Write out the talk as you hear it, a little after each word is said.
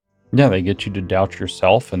Yeah, they get you to doubt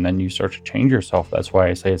yourself and then you start to change yourself. That's why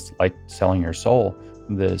I say it's like selling your soul.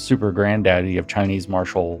 The super granddaddy of Chinese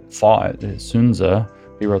martial thought, Sun Tzu,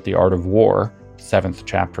 he wrote The Art of War, seventh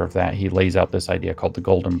chapter of that. He lays out this idea called the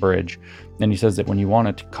Golden Bridge. And he says that when you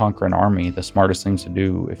want to conquer an army, the smartest things to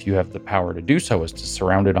do, if you have the power to do so, is to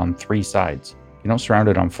surround it on 3 sides. You don't surround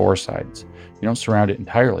it on 4 sides. You don't surround it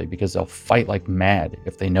entirely because they'll fight like mad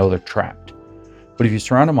if they know they're trapped. But if you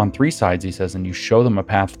surround them on 3 sides, he says, and you show them a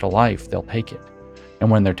path to life, they'll take it.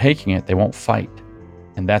 And when they're taking it, they won't fight.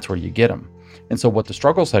 And that's where you get them. And so what the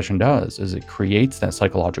struggle session does is it creates that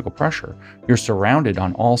psychological pressure. You're surrounded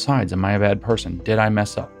on all sides. Am I a bad person? Did I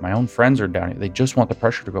mess up? My own friends are down here. They just want the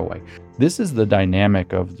pressure to go away. This is the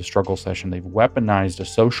dynamic of the struggle session. They've weaponized a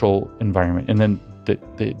social environment, and then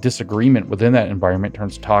the disagreement within that environment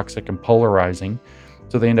turns toxic and polarizing.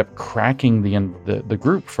 So they end up cracking the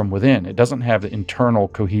group from within. It doesn't have the internal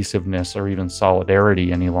cohesiveness or even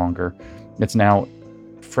solidarity any longer. It's now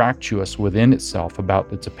fractious within itself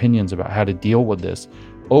about its opinions about how to deal with this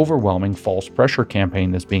overwhelming false pressure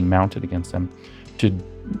campaign that's being mounted against them to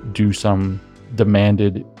do some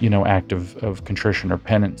demanded, act of contrition or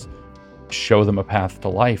penance, show them a path to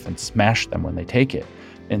life and smash them when they take it.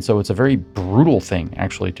 And so it's a very brutal thing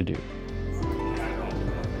actually to do.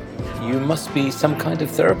 You must be some kind of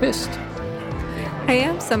therapist? I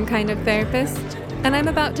am some kind of therapist, and I'm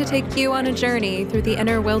about to take you on a journey through the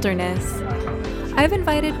inner wilderness. I've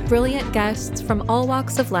invited brilliant guests from all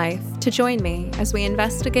walks of life to join me as we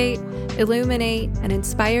investigate, illuminate, and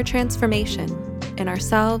inspire transformation in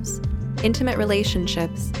ourselves, intimate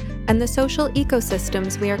relationships, and the social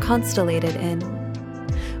ecosystems we are constellated in.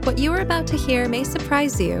 What you are about to hear may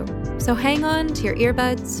surprise you, so hang on to your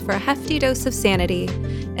earbuds for a hefty dose of sanity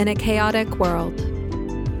in a chaotic world.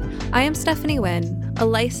 I am Stephanie Wynn, a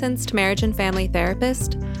licensed marriage and family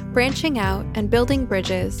therapist, branching out and building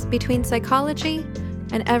bridges between psychology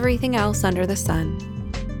and everything else under the sun.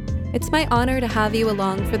 It's my honor to have you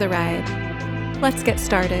along for the ride. Let's get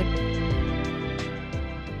started.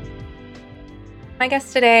 My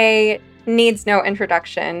guest today needs no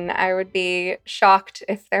introduction. I would be shocked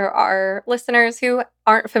if there are listeners who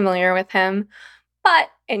aren't familiar with him.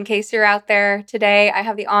 But in case you're out there today, I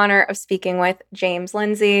have the honor of speaking with James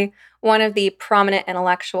Lindsay, one of the prominent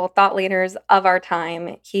intellectual thought leaders of our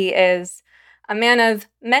time. He is a man of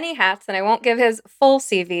many hats, and I won't give his full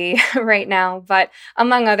CV right now, but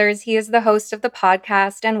among others, he is the host of the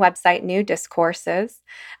podcast and website New Discourses,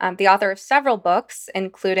 the author of several books,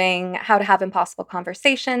 including How to Have Impossible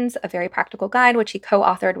Conversations, a very practical guide, which he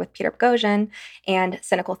co-authored with Peter Boghossian, and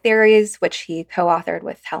Cynical Theories, which he co-authored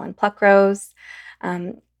with Helen Pluckrose.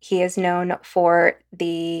 He is known for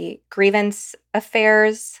the Grievance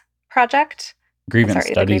Affairs Project. Grievance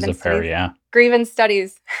Studies Affair, yeah. Grievance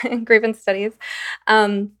Studies. Grievance Studies.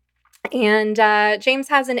 And James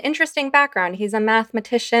has an interesting background. He's a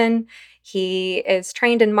mathematician. He is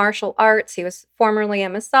trained in martial arts. He was formerly a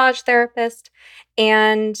massage therapist.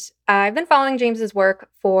 And I've been following James's work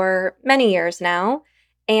for many years now.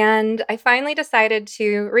 And I finally decided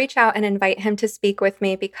to reach out and invite him to speak with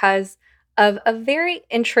me because of a very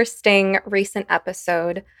interesting recent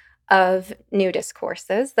episode of New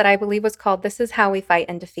Discourses that I believe was called This Is How We Fight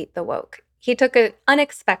and Defeat the Woke. He took an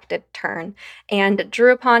unexpected turn and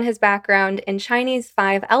drew upon his background in Chinese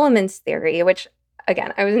 5 elements theory, which,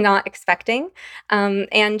 again, I was not expecting.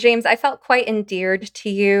 And James, I felt quite endeared to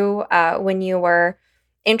you when you were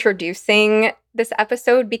introducing this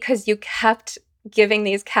episode because you kept giving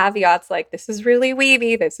these caveats like, this is really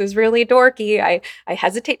weeby, this is really dorky, I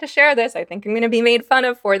hesitate to share this, I think I'm going to be made fun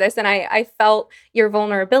of for this. And I felt your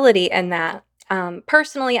vulnerability in that.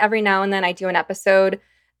 Personally, every now and then I do an episode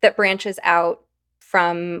that branches out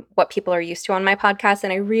from what people are used to on my podcast.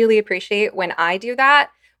 And I really appreciate when I do that,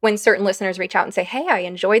 when certain listeners reach out and say, hey, I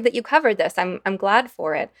enjoyed that you covered this. I'm glad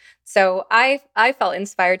for it. So I felt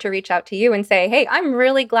inspired to reach out to you and say, hey, I'm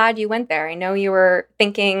really glad you went there. I know you were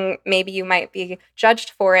thinking maybe you might be judged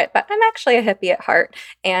for it, but I'm actually a hippie at heart.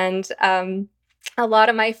 And a lot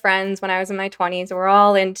of my friends when I was in my 20s were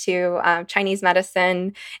all into Chinese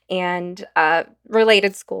medicine and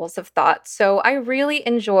related schools of thought. So I really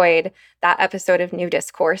enjoyed that episode of New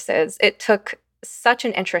Discourses. It took such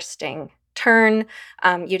an interesting turn.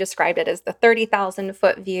 You described it as the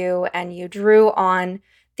 30,000-foot view, and you drew on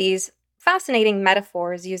these fascinating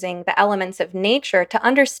metaphors using the elements of nature to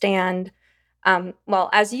understand, well,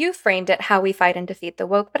 as you framed it, how we fight and defeat the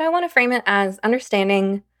woke, but I want to frame it as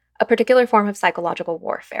understanding a particular form of psychological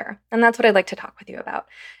warfare. And that's what I'd like to talk with you about.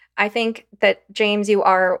 I think that, James, you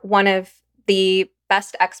are one of the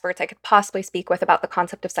best experts I could possibly speak with about the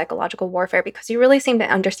concept of psychological warfare because you really seem to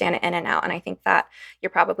understand it in and out. And I think that you're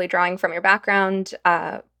probably drawing from your background,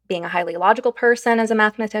 being a highly logical person as a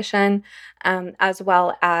mathematician, as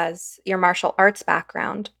well as your martial arts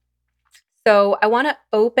background. So I want to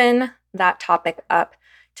open that topic up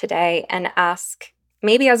today and ask,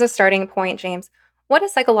 maybe as a starting point, James, what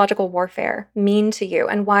does psychological warfare mean to you,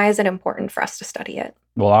 and why is it important for us to study it?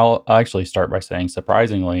 Well, I'll actually start by saying,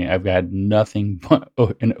 surprisingly, I've had nothing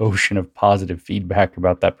but an ocean of positive feedback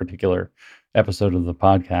about that particular episode of the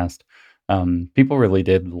podcast. People really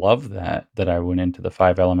did love that I went into the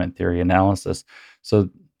five element theory analysis. So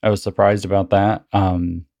I was surprised about that.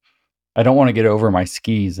 I don't want to get over my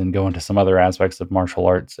skis and go into some other aspects of martial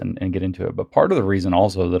arts and get into it. But part of the reason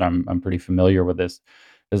also that I'm pretty familiar with this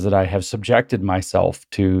is that I have subjected myself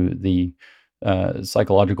to the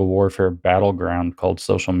psychological warfare battleground called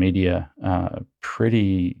social media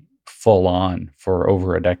pretty full on for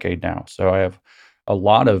over a decade now. So I have a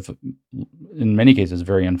lot of, in many cases,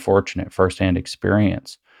 very unfortunate firsthand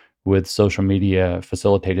experience with social media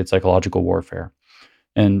facilitated psychological warfare.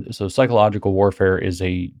 And so psychological warfare is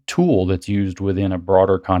a tool that's used within a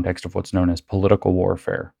broader context of what's known as political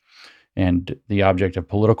warfare. And the object of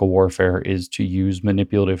political warfare is to use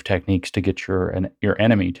manipulative techniques to get your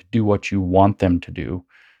enemy to do what you want them to do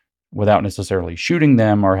without necessarily shooting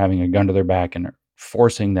them or having a gun to their back and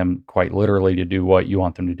forcing them quite literally to do what you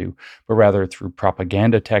want them to do, but rather through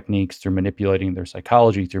propaganda techniques, through manipulating their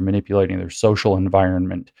psychology, through manipulating their social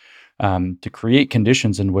environment, to create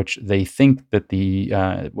conditions in which they think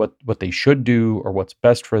that what they should do or what's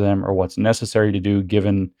best for them or what's necessary to do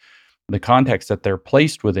given the context that they're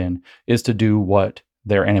placed within is to do what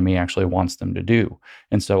their enemy actually wants them to do.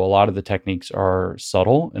 And so a lot of the techniques are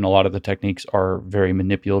subtle and a lot of the techniques are very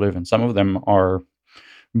manipulative, and some of them are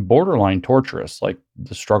borderline torturous. Like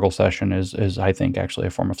the struggle session is I think actually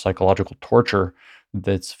a form of psychological torture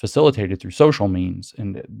that's facilitated through social means.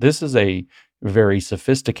 And this is a very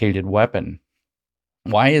sophisticated weapon.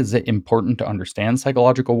 Why is it important to understand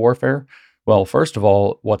psychological warfare? Well, first of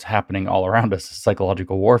all, what's happening all around us is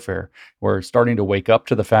psychological warfare. We're starting to wake up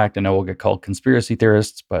to the fact, and I know we'll get called conspiracy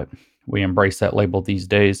theorists, but we embrace that label these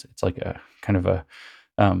days. It's like a kind of a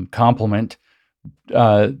compliment.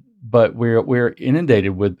 But we're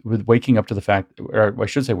inundated with waking up to the fact, or I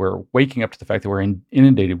should say, we're waking up to the fact that we're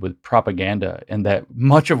inundated with propaganda, and that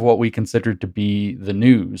much of what we considered to be the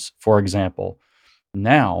news, for example,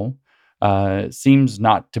 now seems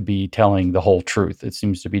not to be telling the whole truth. It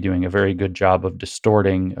seems to be doing a very good job of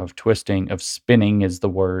distorting, of twisting, of spinning is the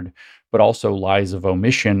word, but also lies of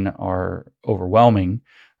omission are overwhelming.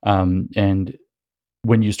 And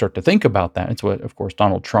when you start to think about that, it's what, of course,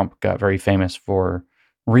 Donald Trump got very famous for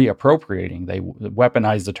reappropriating. They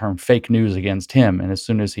weaponized the term fake news against him. And as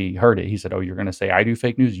soon as he heard it, he said, "Oh, you're going to say I do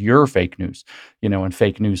fake news? You're fake news." And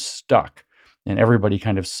fake news stuck. And everybody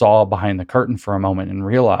kind of saw behind the curtain for a moment and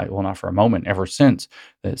realized, well, not for a moment, ever since,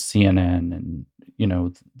 that CNN and,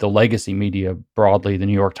 the legacy media broadly, the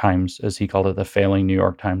New York Times, as he called it, the failing New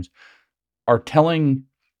York Times, are telling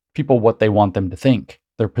people what they want them to think.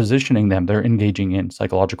 They're positioning them, they're engaging in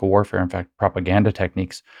psychological warfare, in fact, propaganda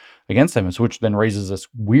techniques against them, which then raises this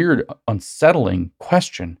weird, unsettling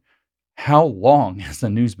question. How long has the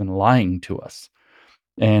news been lying to us?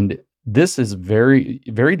 And this is very,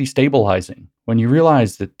 very destabilizing when you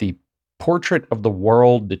realize that the portrait of the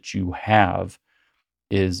world that you have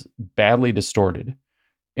is badly distorted,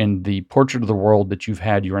 and the portrait of the world that you've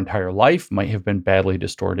had your entire life might have been badly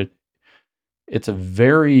distorted. It's a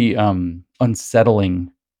very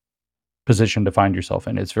unsettling position to find yourself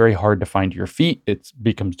in. It's very hard to find your feet. It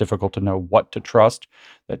becomes difficult to know what to trust.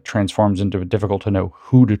 That transforms into difficult to know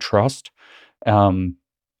who to trust.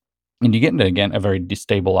 And you get into, again, a very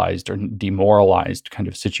destabilized or demoralized kind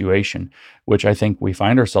of situation, which I think we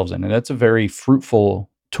find ourselves in. And that's a very fruitful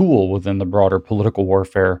tool within the broader political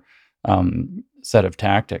warfare set of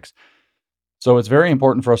tactics. So it's very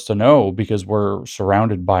important for us to know, because we're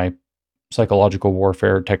surrounded by psychological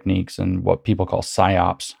warfare techniques and what people call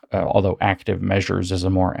psyops, although active measures is a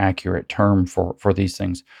more accurate term for these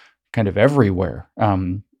things, kind of everywhere.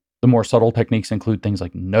 The more subtle techniques include things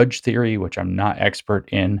like nudge theory, which I'm not expert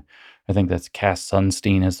in. I think that's Cass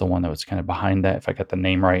Sunstein is the one that was kind of behind that, if I got the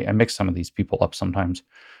name right. I mix some of these people up sometimes.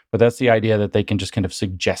 But that's the idea that they can just kind of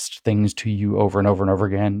suggest things to you over and over and over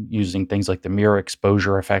again, using things like the mirror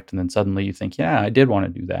exposure effect. And then suddenly you think, yeah, I did want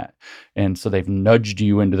to do that. And so they've nudged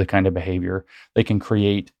you into the kind of behavior. They can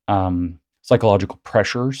create psychological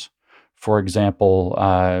pressures. For example,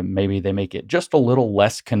 maybe they make it just a little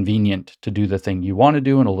less convenient to do the thing you want to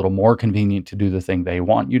do and a little more convenient to do the thing they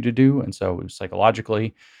want you to do. And so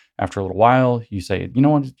psychologically, After a little while, you say, you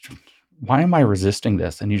know what, why am I resisting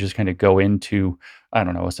this? And you just kind of go into, I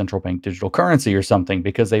don't know, a central bank digital currency or something,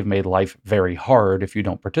 because they've made life very hard if you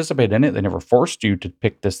don't participate in it. They never forced you to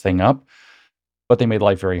pick this thing up, but they made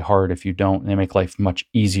life very hard if you don't. And they make life much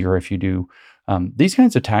easier if you do. These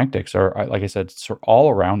kinds of tactics are, like I said, all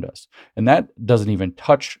around us. And that doesn't even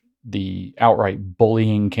touch the outright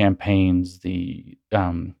bullying campaigns, the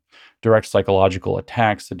direct psychological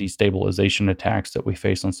attacks, the destabilization attacks that we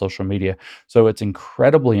face on social media. So it's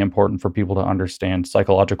incredibly important for people to understand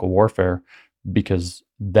psychological warfare, because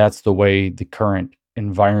that's the way the current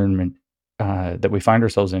environment that we find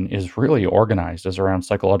ourselves in is really organized, is around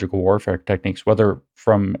psychological warfare techniques, whether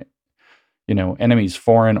from enemies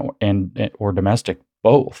foreign or domestic,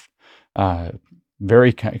 both. Uh,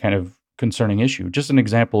 Very kind of concerning issue. Just an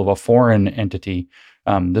example of a foreign entity.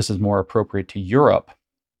 This is more appropriate to Europe,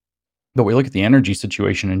 but we look at the energy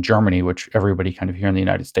situation in Germany, which everybody kind of here in the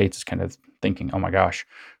United States is kind of thinking, oh my gosh,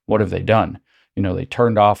 what have they done? They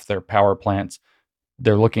turned off their power plants.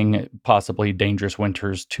 They're looking at possibly dangerous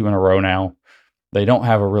winters 2 in a row now. They don't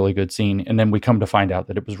have a really good scene. And then we come to find out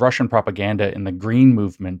that it was Russian propaganda and the Green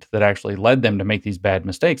movement that actually led them to make these bad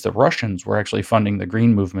mistakes. The Russians were actually funding the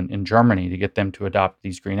Green movement in Germany to get them to adopt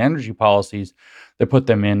these green energy policies that put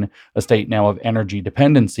them in a state now of energy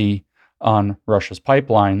dependency on Russia's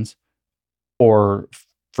pipelines, or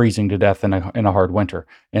freezing to death in a hard winter.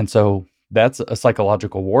 And so that's a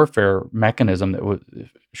psychological warfare mechanism that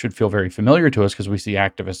should feel very familiar to us, because we see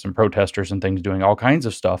activists and protesters and things doing all kinds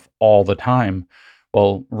of stuff all the time.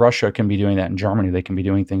 Well, Russia can be doing that in Germany. They can be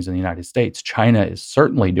doing things in the United States. China is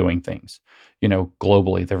certainly doing things,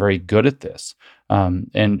 globally. They're very good at this.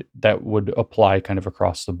 And that would apply kind of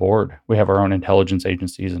across the board. We have our own intelligence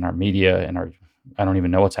agencies and our media and I don't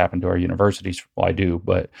even know what's happened to our universities. Well, I do,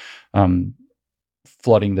 but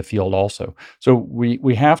flooding the field also. So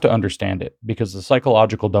we have to understand it, because the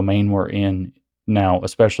psychological domain we're in now,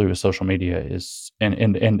 especially with social media, is and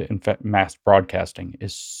in fact mass broadcasting,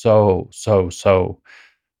 is so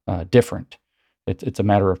different. It's a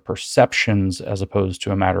matter of perceptions as opposed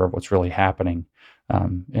to a matter of what's really happening,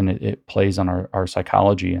 and it plays on our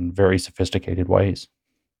psychology in very sophisticated ways.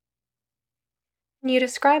 You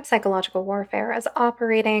describe psychological warfare as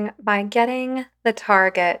operating by getting the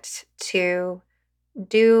target to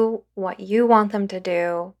do what you want them to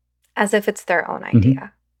do as if it's their own Hmm.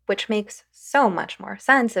 idea, which makes so much more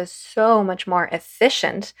sense, is so much more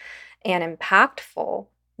efficient and impactful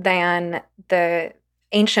than the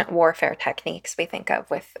ancient warfare techniques we think of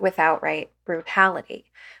with outright brutality.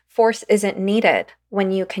 Force isn't needed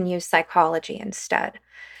when you can use psychology instead.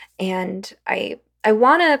 And I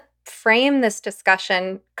want to frame this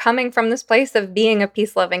discussion coming from this place of being a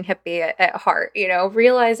peace-loving hippie at heart,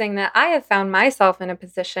 realizing that I have found myself in a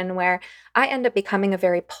position where I end up becoming a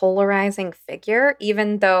very polarizing figure,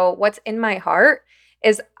 even though what's in my heart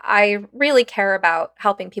is I really care about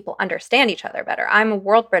helping people understand each other better. I'm a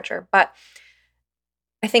world bridger, but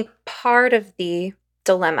I think part of the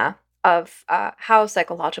dilemma of how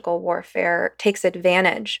psychological warfare takes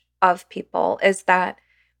advantage of people is that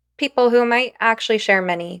people who might actually share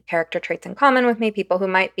many character traits in common with me, people who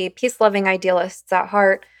might be peace-loving idealists at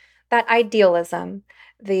heart, that idealism,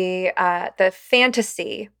 the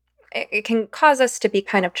fantasy, it can cause us to be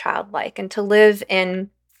kind of childlike and to live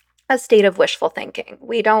in a state of wishful thinking.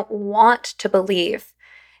 We don't want to believe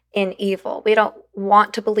in evil. We don't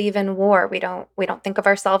want to believe in war. We don't think of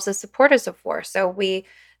ourselves as supporters of war. So we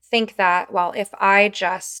think that, well, if I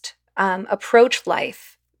just approach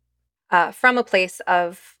life from a place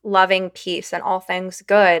of loving peace and all things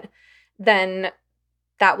good, then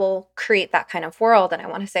that will create that kind of world. And I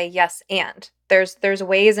want to say yes, and there's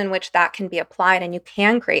ways in which that can be applied, and you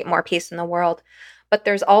can create more peace in the world. But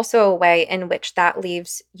there's also a way in which that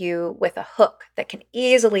leaves you with a hook that can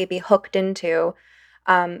easily be hooked into,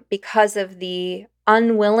 because of the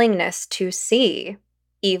unwillingness to see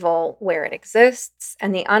evil where it exists,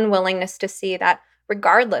 and the unwillingness to see that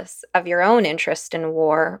regardless of your own interest in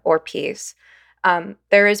war or peace,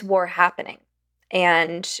 there is war happening.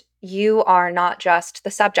 And you are not just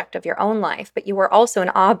the subject of your own life, but you are also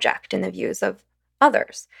an object in the views of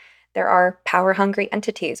others. There are power hungry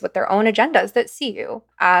entities with their own agendas that see you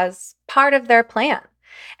as part of their plan.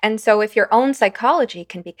 And so, if your own psychology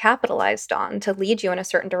can be capitalized on to lead you in a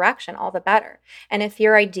certain direction, all the better. And if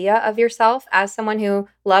your idea of yourself as someone who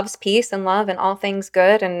loves peace and love and all things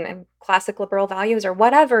good and classic liberal values, or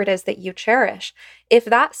whatever it is that you cherish, if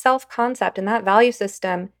that self concept and that value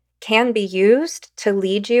system can be used to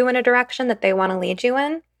lead you in a direction that they want to lead you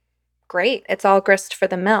in, great. It's all grist for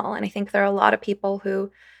the mill. And I think there are a lot of people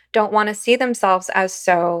who don't want to see themselves as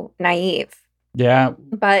so naive. Yeah,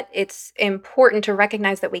 But it's important to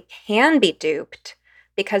recognize that we can be duped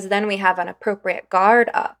because then we have an appropriate guard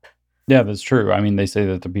up. yeah, that's true. I mean, they say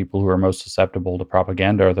that the people who are most susceptible to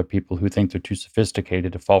propaganda are the people who think they're too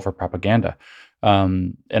sophisticated to fall for propaganda.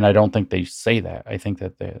 And I don't think they say that. I think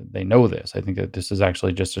that they know this. I think that this is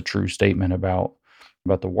actually just a true statement about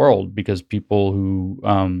the world, because people who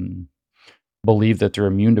believe that they're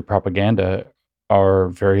immune to propaganda are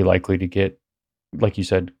very likely to get, like you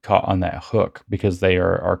said, caught on that hook, because they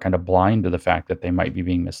are kind of blind to the fact that they might be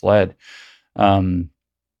being misled. Um,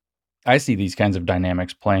 I see these kinds of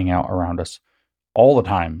dynamics playing out around us all the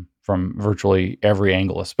time from virtually every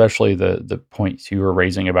angle, especially the points you were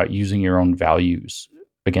raising about using your own values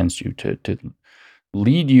against you to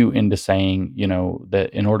lead you into saying, that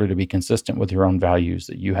in order to be consistent with your own values,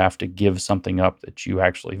 that you have to give something up that you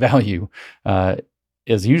actually value, uh,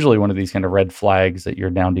 is usually one of these kind of red flags that you're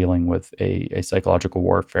now dealing with a psychological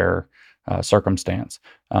warfare circumstance.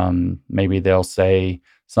 Maybe they'll say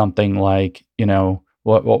something like,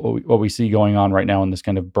 what we see going on right now in this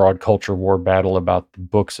kind of broad culture war battle about the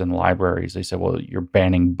books and libraries. They say, well, you're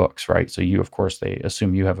banning books, right? So you, of course, they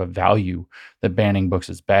assume you have a value that banning books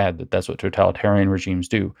is bad, that's what totalitarian regimes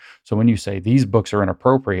do. So when you say these books are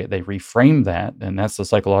inappropriate, they reframe that, and that's the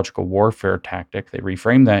psychological warfare tactic. They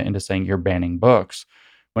reframe that into saying you're banning books,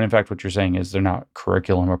 when in fact what you're saying is they're not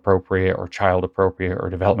curriculum appropriate or child appropriate or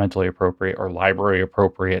developmentally appropriate or library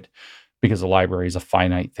appropriate, because the library is a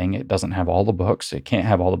finite thing. It doesn't have all the books. It can't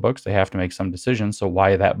have all the books. They have to make some decisions. So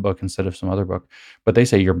why that book instead of some other book? But they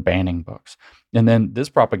say you're banning books. And then this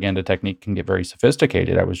propaganda technique can get very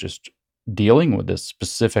sophisticated. I was just dealing with this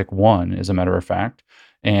specific one, as a matter of fact.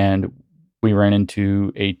 And we ran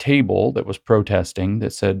into a table that was protesting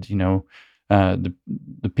that said, the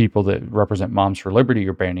people that represent Moms for Liberty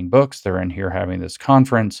are banning books. They're in here having this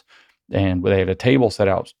conference, and they had a table set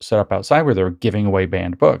up outside where they were giving away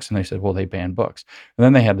banned books. And they said, well, they banned books. And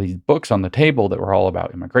then they had these books on the table that were all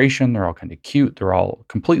about immigration. They're all kind of cute. They're all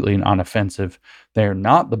completely unoffensive. They're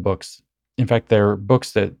not the books. In fact, they're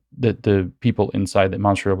books that the people inside that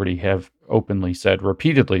Moms for Liberty have openly said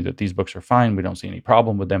repeatedly that these books are fine. We don't see any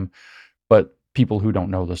problem with them. But people who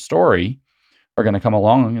don't know the story are going to come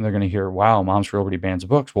along and they're going to hear, wow, Moms for Liberty bans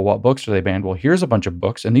books. Well, what books do they ban? Well, here's a bunch of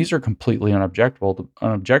books, and these are completely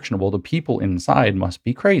unobjectionable. The people inside must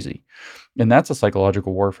be crazy. And that's a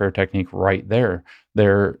psychological warfare technique right there.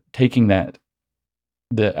 They're taking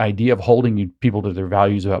the idea of holding people to their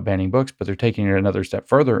values about banning books, but they're taking it another step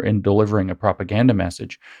further in delivering a propaganda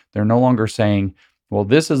message. They're no longer saying, well,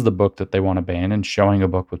 this is the book that they want to ban, and showing a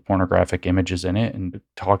book with pornographic images in it and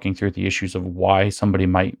talking through the issues of why somebody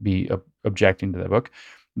might be objecting to that book.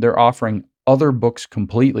 They're offering other books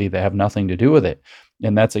completely that have nothing to do with it.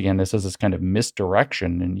 And that's, again, this is this kind of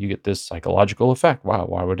misdirection, and you get this psychological effect. Wow,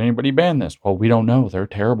 why would anybody ban this? Well, we don't know. They're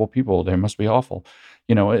terrible people. They must be awful.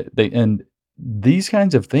 And these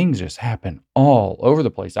kinds of things just happen all over the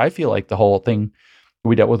place. I feel like the whole thing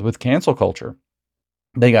we dealt with cancel culture,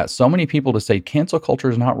 they got so many people to say cancel culture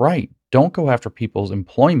is not right. Don't go after people's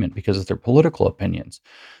employment because of their political opinions.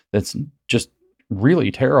 That's just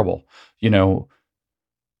really terrible. You know,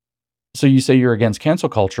 so you say you're against cancel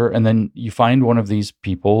culture, and then you find one of these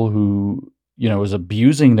people who, is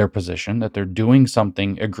abusing their position, that they're doing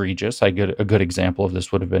something egregious. A good example of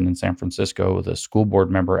this would have been in San Francisco with a school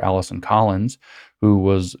board member, Allison Collins, who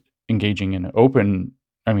was engaging in open,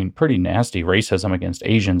 pretty nasty racism against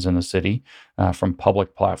Asians in the city from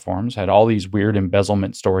public platforms, had all these weird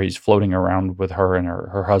embezzlement stories floating around with her and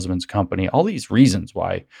her husband's company, all these reasons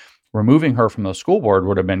why removing her from the school board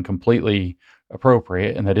would have been completely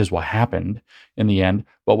appropriate, and that is what happened in the end.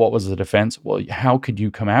 But what was the defense? Well, how could you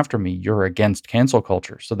come after me? You're against cancel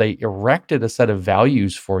culture. So they erected a set of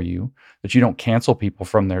values for you that you don't cancel people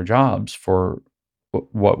from their jobs for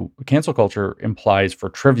what cancel culture implies for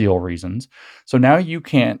trivial reasons. So now you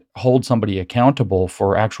can't hold somebody accountable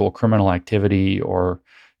for actual criminal activity or,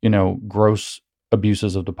 gross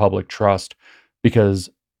abuses of the public trust, because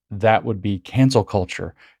that would be cancel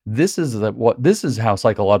culture. This is how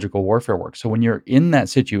psychological warfare works. So when you're in that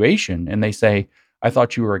situation and they say, I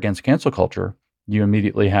thought you were against cancel culture, you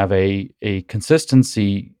immediately have a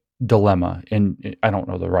consistency dilemma. And I don't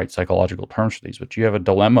know the right psychological terms for these, but you have a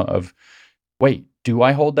dilemma of, wait, do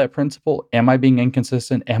I hold that principle? Am I being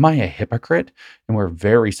inconsistent? Am I a hypocrite? And we're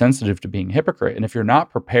very sensitive to being a hypocrite. And if you're not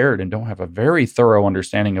prepared and don't have a very thorough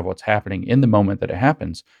understanding of what's happening in the moment that it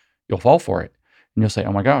happens, you'll fall for it. And you'll say,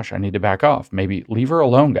 oh my gosh, I need to back off. Maybe leave her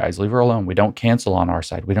alone, guys. Leave her alone. We don't cancel on our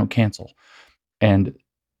side. We don't cancel. And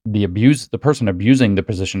the person abusing the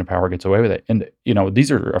position of power gets away with it. And,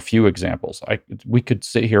 these are a few examples. We could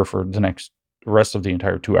sit here for the next the rest of the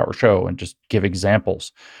entire 2-hour show and just give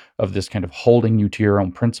examples of this kind of holding you to your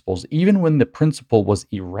own principles, even when the principle was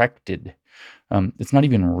erected. It's not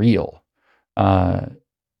even real. Uh,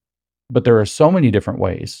 but there are so many different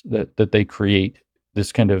ways that they create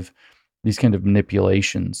this kind of these kind of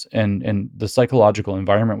manipulations, and the psychological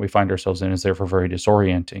environment we find ourselves in is therefore very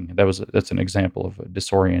disorienting. That's an example of a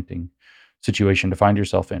disorienting situation to find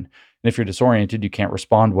yourself in. And if you're disoriented, you can't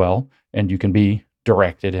respond well, and you can be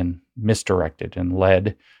directed and misdirected and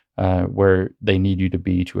led where they need you to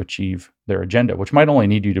be to achieve their agenda, which might only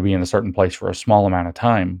need you to be in a certain place for a small amount of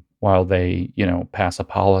time while they, pass a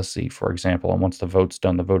policy, for example. And once the vote's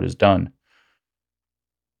done, the vote is done.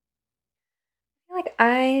 I feel like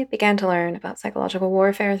I began to learn about psychological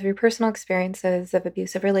warfare through personal experiences of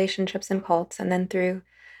abusive relationships and cults, and then through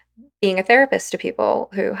being a therapist to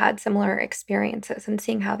people who had similar experiences and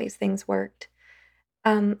seeing how these things worked.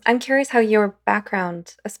 I'm curious how your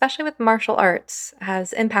background, especially with martial arts,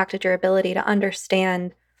 has impacted your ability to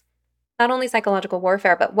understand not only psychological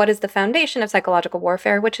warfare, but what is the foundation of psychological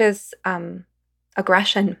warfare, which is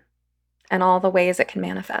aggression and all the ways it can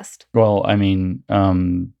manifest. Well, I mean,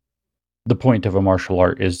 the point of a martial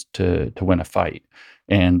art is to win a fight,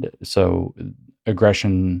 and so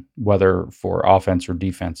aggression, whether for offense or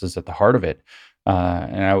defense, is at the heart of it.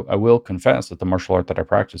 And I will confess that the martial art that I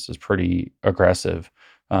practice is pretty aggressive.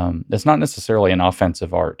 It's not necessarily an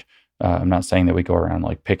offensive art. I'm not saying that we go around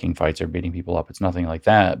like picking fights or beating people up. It's nothing like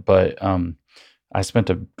that. But I spent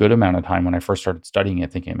a good amount of time when I first started studying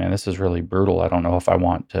it, thinking, "Man, this is really brutal. I don't know if I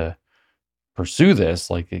want to pursue this.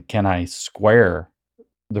 Like, can I square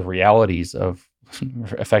the realities of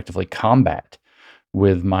effectively combat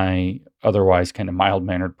with my otherwise kind of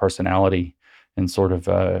mild-mannered personality and sort of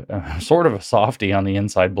sort of a softy on the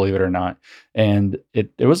inside, believe it or not." And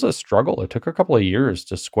it was a struggle. It took a couple of years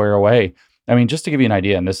to square away. I mean, just to give you an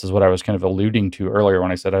idea, and this is what I was kind of alluding to earlier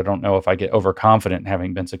when I said I don't know if I get overconfident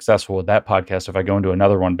having been successful with that podcast if I go into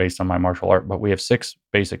another one based on my martial art, but we have 6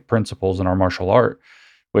 basic principles in our martial art,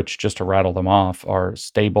 which, just to rattle them off, are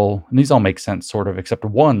stable. And these all make sense, sort of, except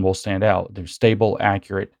one will stand out. They're stable,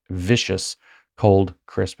 accurate, vicious, cold,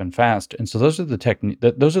 crisp, and fast. And so those are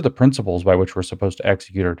those are the principles by which we're supposed to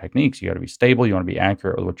execute our techniques. You got to be stable. You want to be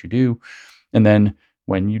accurate with what you do. And then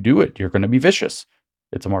when you do it, you're going to be vicious.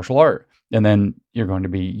 It's a martial art. And then you're going to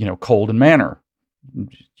be, cold in manner.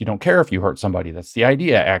 You don't care if you hurt somebody. That's the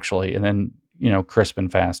idea, actually. And then, crisp and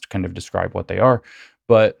fast kind of describe what they are.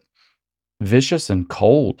 But vicious and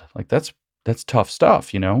cold, like that's tough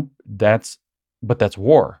stuff, that's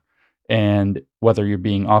war. And whether you're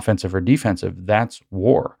being offensive or defensive, that's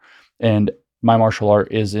war. And my martial art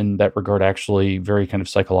is, in that regard, actually very kind of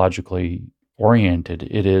psychologically oriented.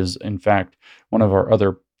 It is, in fact, one of our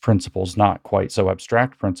other principles, not quite so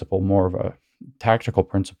abstract principle, more of a tactical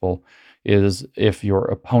principle, is if your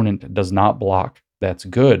opponent does not block, that's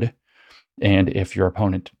good. And if your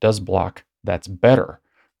opponent does block, that's better.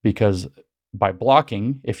 Because by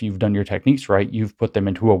blocking, if you've done your techniques right, you've put them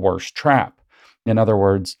into a worse trap. In other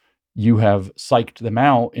words, you have psyched them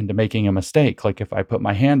out into making a mistake. Like if I put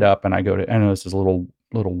my hand up and I know this is a little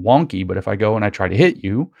wonky, but if I go and I try to hit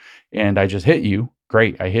you and I just hit you,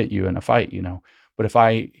 great, I hit you in a fight, But if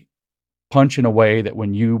I punch in a way that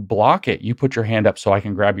when you block it, you put your hand up so I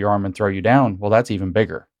can grab your arm and throw you down, well, that's even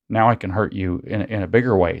bigger. Now I can hurt you in a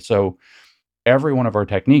bigger way. So every one of our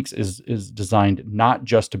techniques is designed not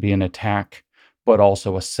just to be an attack, but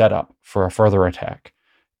also a setup for a further attack.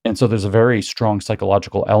 And so there's a very strong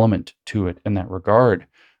psychological element to it in that regard.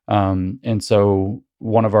 And so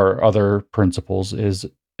one of our other principles is,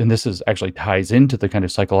 and this is actually ties into the kind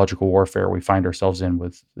of psychological warfare we find ourselves in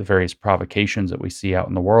with the various provocations that we see out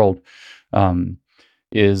in the world,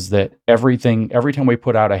 is that every time we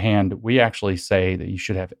put out a hand, we actually say that you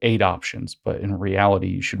should have 8 options, but in reality,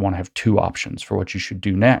 you should want to have 2 options for what you should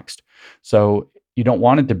do next. So you don't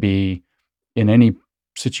want it to be, in any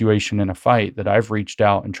situation in a fight, that I've reached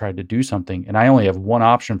out and tried to do something, and I only have 1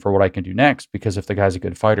 option for what I can do next, because if the guy's a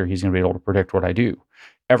good fighter, he's going to be able to predict what I do.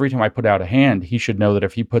 Every time I put out a hand, he should know that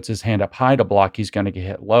if he puts his hand up high to block, he's going to get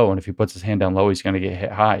hit low, and if he puts his hand down low, he's going to get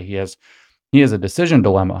hit high. He has a decision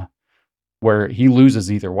dilemma where he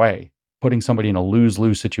loses either way, putting somebody in a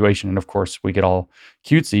lose-lose situation. And of course, we get all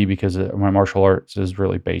cutesy because my martial arts is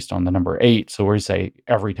really based on the number 8. So we say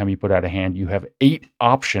every time you put out a hand, you have 8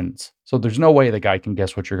 options. So there's no way the guy can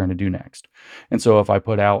guess what you're going to do next. And so if I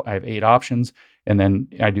have 8 options, and then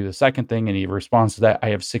I do the second thing and he responds to that, I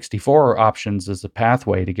have 64 options as a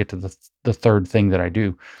pathway to get to the third thing that I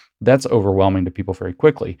do. That's overwhelming to people very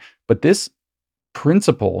quickly. But this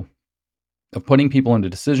principle of putting people into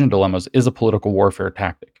decision dilemmas is a political warfare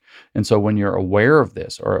tactic. And so when you're aware of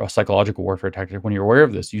this, or a psychological warfare tactic, when you're aware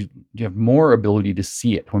of this, you have more ability to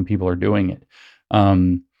see it when people are doing it.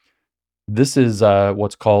 Um, this is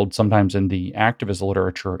what's called sometimes in the activist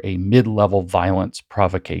literature a mid-level violence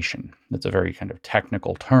provocation. That's a very kind of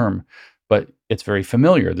technical term, but it's very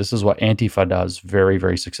familiar. This is what Antifa does very,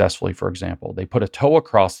 very successfully, for example. They put a toe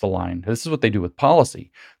across the line. This is what they do with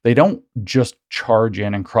policy. They don't just charge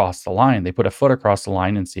in and cross the line. They put a foot across the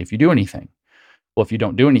line and see if you do anything. Well, if you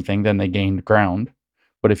don't do anything, then they gain ground.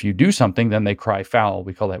 But if you do something, then they cry foul.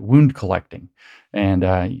 We call that wound collecting. And,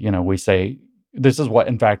 we say, this is what,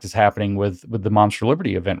 in fact, is happening with the Moms for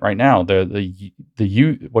Liberty event right now. The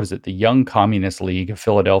Young Communist League of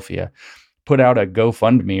Philadelphia put out a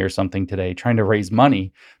GoFundMe or something today trying to raise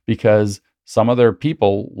money because some of their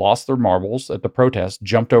people lost their marbles at the protest,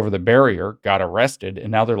 jumped over the barrier, got arrested,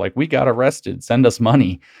 and now they're like, we got arrested, send us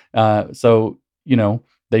money. So,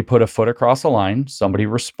 they put a foot across the line. Somebody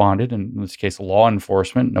responded, in this case, law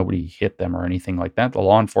enforcement. Nobody hit them or anything like that. The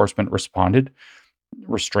law enforcement responded,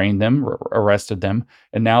 restrained them, arrested them.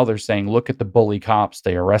 And now they're saying, look at the bully cops.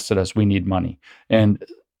 They arrested us. We need money. And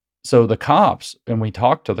so the cops, and we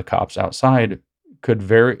talked to the cops outside,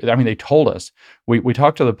 they told us, we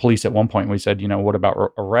talked to the police at one point and we said, what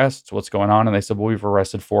about arrests? What's going on? And they said, well, we've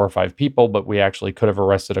arrested 4 or 5 people, but we actually could have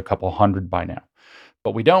arrested a couple hundred by now.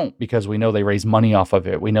 But we don't, because we know they raise money off of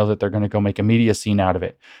it. We know that they're going to go make a media scene out of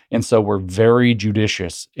it. And so we're very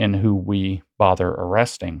judicious in who we bother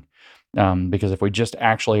arresting. Because if we just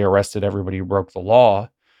actually arrested everybody who broke the law,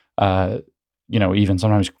 even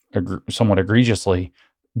sometimes somewhat egregiously,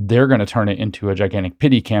 they're going to turn it into a gigantic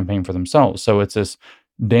pity campaign for themselves. So it's this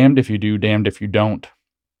damned if you do, damned if you don't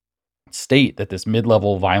state that this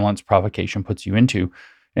mid-level violence provocation puts you into.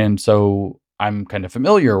 And so I'm kind of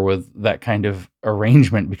familiar with that kind of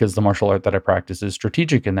arrangement because the martial art that I practice is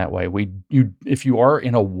strategic in that way. If you are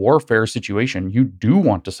in a warfare situation, you do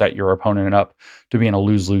want to set your opponent up to be in a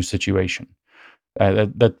lose-lose situation.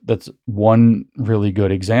 That's one really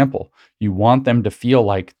good example. You want them to feel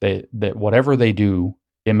like that whatever they do,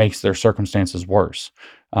 it makes their circumstances worse.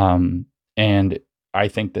 And I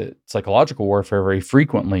think that psychological warfare very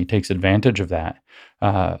frequently takes advantage of that.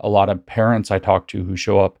 A lot of parents I talk to who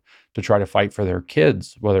show up to try to fight for their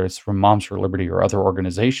kids, whether it's from Moms for Liberty or other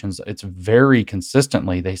organizations, it's very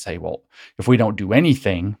consistently, they say, well, if we don't do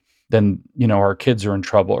anything, then, our kids are in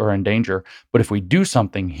trouble or in danger. But if we do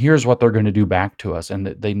something, here's what they're going to do back to us. And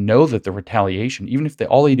they know that the retaliation, even if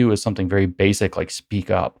all they do is something very basic, like speak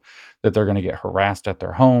up, that they're going to get harassed at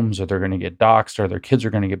their homes, or they're going to get doxxed, or their kids are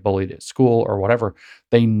going to get bullied at school or whatever.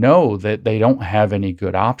 They know that they don't have any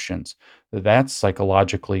good options. That's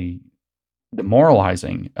psychologically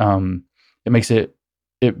demoralizing.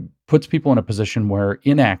 It puts people in a position where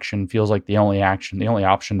inaction feels like the only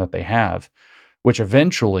option that they have, which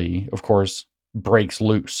eventually, of course, breaks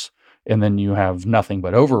loose. And then you have nothing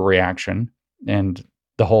but overreaction, and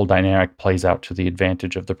the whole dynamic plays out to the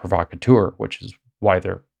advantage of the provocateur, which is why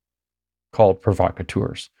they're called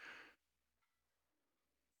provocateurs.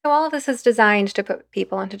 So all of this is designed to put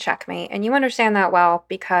people into checkmate, and you understand that well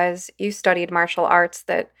because you studied martial arts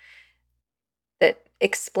that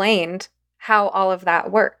explained how all of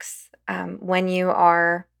that works when you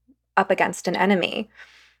are up against an enemy.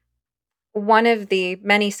 One of the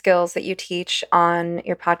many skills that you teach on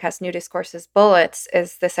your podcast, New Discourses Bullets,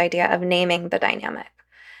 is this idea of naming the dynamic.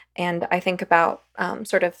 And I think about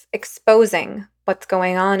sort of exposing what's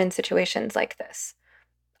going on in situations like this.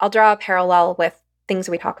 I'll draw a parallel with things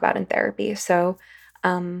we talk about in therapy. So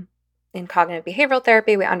in cognitive behavioral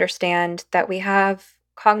therapy, we understand that we have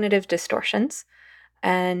cognitive distortions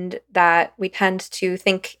and that we tend to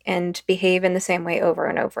think and behave in the same way over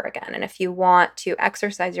and over again. And if you want to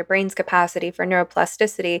exercise your brain's capacity for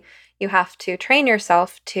neuroplasticity, you have to train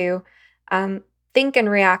yourself to think and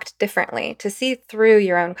react differently, to see through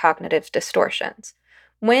your own cognitive distortions.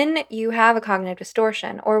 When you have a cognitive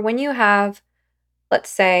distortion, or when you have, let's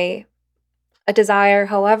say, a desire,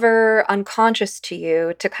 however unconscious to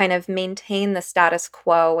you, to kind of maintain the status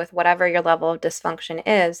quo with whatever your level of dysfunction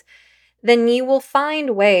is, then you will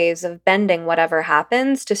find ways of bending whatever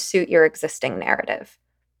happens to suit your existing narrative.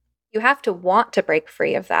 You have to want to break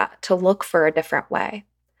free of that, to look for a different way.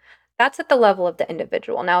 That's at the level of the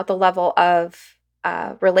individual. Now, at the level of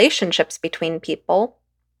relationships between people,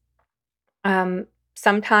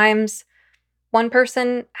 sometimes one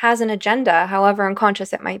person has an agenda, however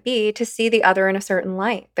unconscious it might be, to see the other in a certain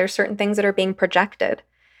light. There's certain things that are being projected,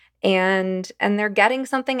 and they're getting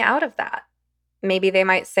something out of that. Maybe they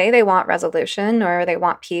might say they want resolution or they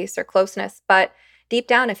want peace or closeness, but deep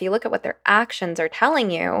down, if you look at what their actions are telling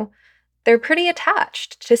you, they're pretty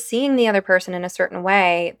attached to seeing the other person in a certain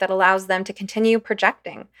way that allows them to continue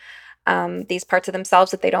projecting these parts of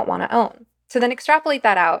themselves that they don't want to own. So then extrapolate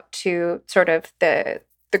that out to sort of the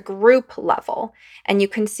group level, and you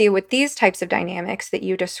can see with these types of dynamics that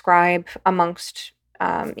you describe amongst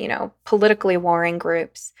politically warring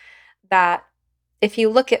groups, that if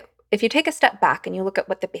you take a step back and you look at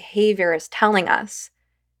what the behavior is telling us,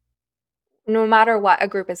 no matter what a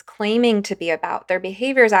group is claiming to be about, their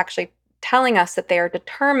behavior is actually telling us that they are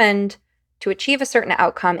determined to achieve a certain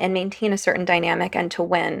outcome and maintain a certain dynamic and to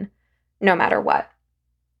win no matter what.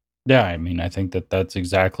 Yeah, I mean, I think that that's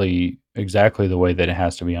exactly the way that it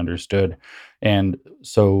has to be understood. And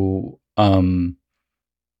so,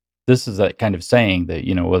 this is that kind of saying that,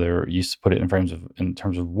 whether you put it in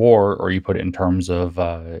terms of war, or you put it in terms of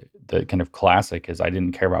the kind of classic is, I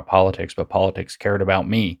didn't care about politics, but politics cared about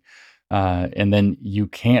me. And then you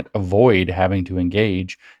can't avoid having to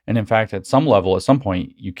engage. And in fact, at some level, at some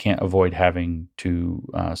point, you can't avoid having to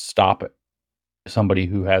stop somebody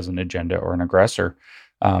who has an agenda or an aggressor,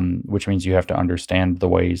 which means you have to understand the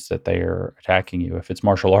ways that they are attacking you. If it's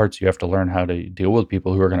martial arts, you have to learn how to deal with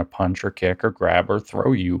people who are going to punch or kick or grab or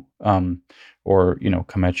throw you, or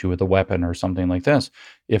come at you with a weapon or something like this.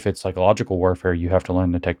 If it's psychological warfare, you have to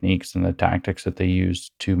learn the techniques and the tactics that they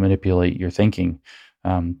use to manipulate your thinking,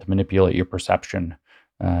 to manipulate your perception,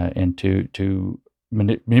 and to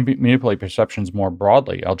manipulate perceptions more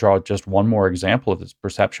broadly. I'll draw just one more example of this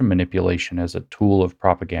perception manipulation as a tool of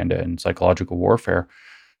propaganda and psychological warfare.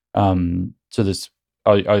 So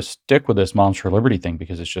I stick with this Moms for Liberty thing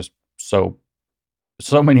because it's just so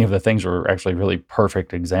many of the things were actually really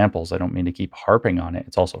perfect examples. I don't mean to keep harping on it.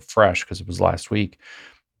 It's also fresh because it was last week.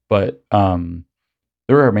 But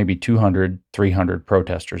there are maybe 200, 300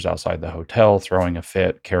 protesters outside the hotel throwing a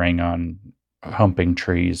fit, carrying on, humping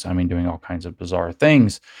trees. I mean, doing all kinds of bizarre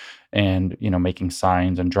things, and making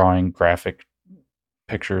signs and drawing graphic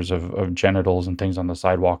pictures of genitals and things on the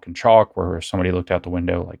sidewalk in chalk, where if somebody looked out the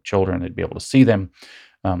window, like children, they'd be able to see them.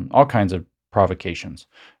 All kinds of provocations.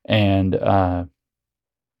 And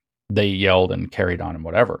they yelled and carried on and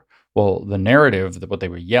whatever. Well, the narrative that what they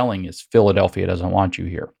were yelling is, Philadelphia doesn't want you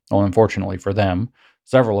here. Well, unfortunately for them,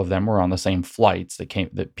 several of them were on the same flights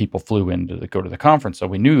that people flew in to go to the conference. So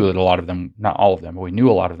we knew that a lot of them, not all of them, but we knew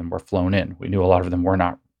a lot of them were flown in. We knew a lot of them were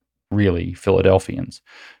not really Philadelphians.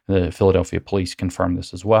 The Philadelphia police confirmed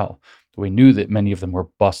this as well. We knew that many of them were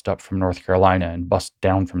bussed up from North Carolina and bussed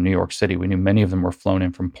down from New York City. We knew many of them were flown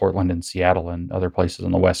in from Portland and Seattle and other places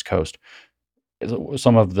on the West Coast.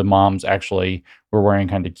 Some of the moms actually were wearing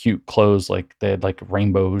kind of cute clothes, like they had like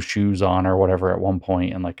rainbow shoes on or whatever at one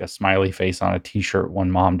point, and like a smiley face on a t-shirt. One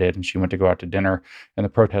mom did, and she went to go out to dinner, and the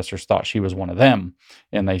protesters thought she was one of them,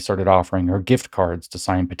 and they started offering her gift cards to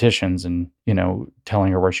sign petitions, and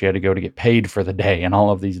telling her where she had to go to get paid for the day, and all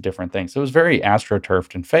of these different things. So it was very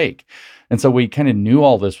astroturfed and fake. And so we kind of knew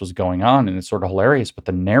all this was going on, and it's sort of hilarious. But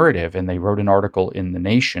the narrative, and they wrote an article in The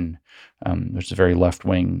Nation, which is a very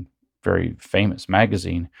left-wing, very famous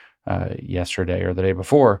magazine, yesterday or the day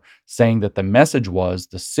before, saying that the message was,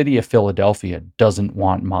 the city of Philadelphia doesn't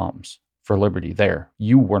want Moms for Liberty there.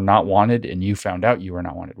 You were not wanted, and you found out you were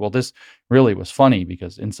not wanted. Well, this really was funny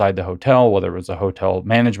because inside the hotel, whether it was a hotel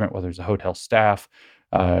management, whether it was a hotel staff,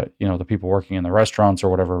 the people working in the restaurants or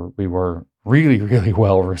whatever, we were really, really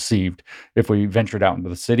well received. If we ventured out into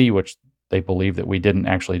the city, which they believe that we didn't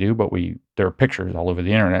actually do, but there are pictures all over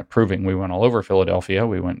the internet proving we went all over Philadelphia.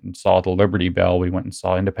 We went and saw the Liberty Bell. We went and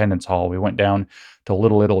saw Independence Hall. We went down to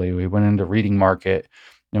Little Italy. We went into Reading Market.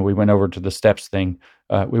 We went over to the Steps thing.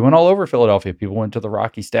 We went all over Philadelphia. People went to the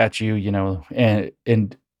Rocky statue,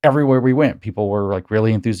 and everywhere we went, people were like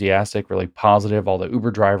really enthusiastic, really positive. All the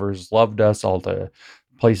Uber drivers loved us. All the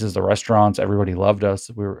places, the restaurants, everybody loved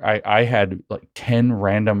us. I had like 10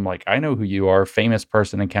 random, like, I know who you are, famous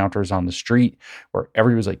person encounters on the street, where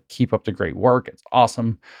everybody was like, keep up the great work. It's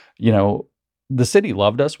awesome. The city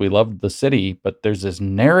loved us. We loved the city, but there's this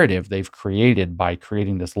narrative they've created by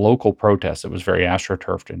creating this local protest that was very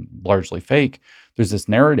astroturfed and largely fake. There's this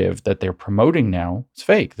narrative that they're promoting now. It's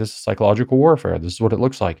fake. This is psychological warfare. This is what it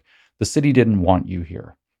looks like. The city didn't want you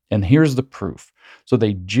here. And here's the proof. So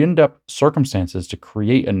they ginned up circumstances to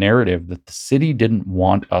create a narrative that the city didn't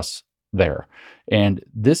want us there. And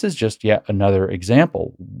this is just yet another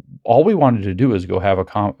example. All we wanted to do is go have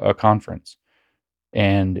a conference.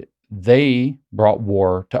 And they brought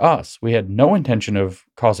war to us. We had no intention of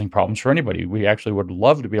causing problems for anybody. We actually would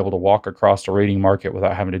love to be able to walk across a Reading Market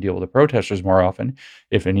without having to deal with the protesters more often.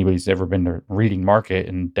 If anybody's ever been to Reading Market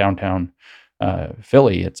in downtown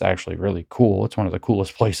Philly, it's actually really cool. It's one of the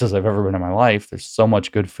coolest places I've ever been in my life. There's so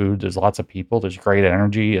much good food. There's lots of people. There's great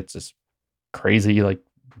energy. It's this crazy like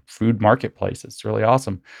food marketplace. It's really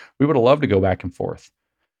awesome. We would have loved to go back and forth,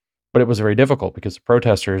 but it was very difficult because the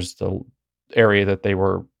protesters, the area that they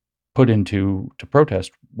were put into to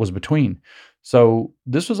protest was between. So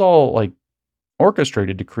this was all like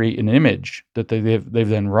orchestrated to create an image that they've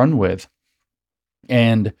then run with,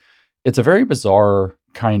 and it's a very bizarre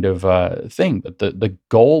kind of thing. But the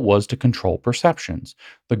goal was to control perceptions.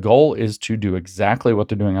 The goal is to do exactly what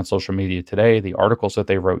they're doing on social media today. The articles that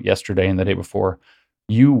they wrote yesterday and the day before,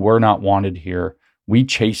 you were not wanted here. We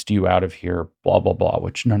chased you out of here, blah, blah, blah,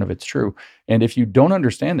 which none of it's true. And if you don't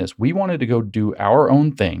understand this, we wanted to go do our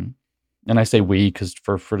own thing. And I say we because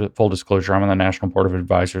for the full disclosure, I'm on the National Board of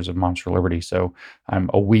Advisors of Moms for Liberty. So I'm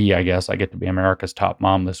a we, I guess. I get to be America's top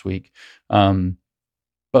mom this week.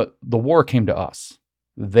 But the war came to us.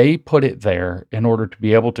 They put it there in order to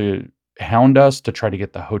be able to hound us, to try to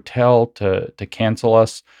get the hotel to cancel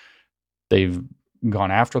us. They've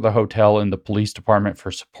gone after the hotel and the police department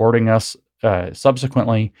for supporting us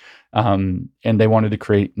subsequently. And they wanted to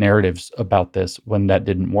create narratives about this when that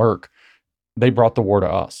didn't work. They brought the war to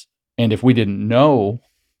us. And if we didn't know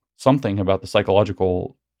something about the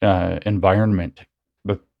psychological environment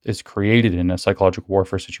that is created in a psychological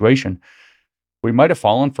warfare situation, we might have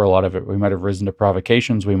fallen for a lot of it. We might have risen to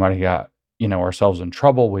provocations. We might have got, ourselves in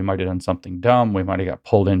trouble. We might have done something dumb. We might have got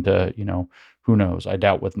pulled into, who knows? I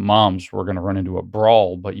doubt with moms we're going to run into a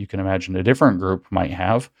brawl, but you can imagine a different group might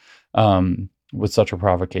have with such a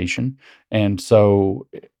provocation. And so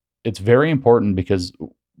it's very important because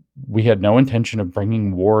we had no intention of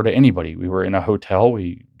bringing war to anybody. We were in a hotel.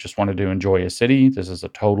 We just wanted to enjoy a city. This is a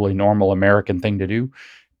totally normal American thing to do.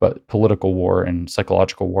 But political war and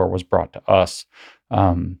psychological war was brought to us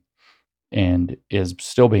and is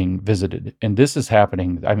still being visited. And this is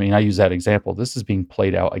happening. I mean, I use that example. This is being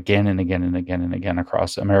played out again and again and again and again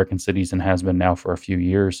across American cities and has been now for a few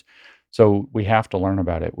years. So we have to learn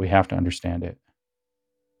about it. We have to understand it.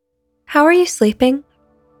 How are you sleeping?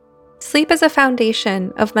 Sleep is a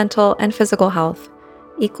foundation of mental and physical health,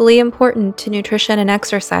 equally important to nutrition and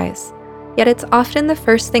exercise, yet it's often the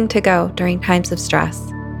first thing to go during times of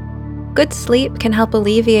stress. Good sleep can help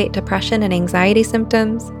alleviate depression and anxiety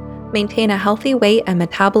symptoms, maintain a healthy weight and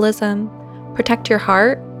metabolism, protect your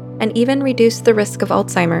heart, and even reduce the risk of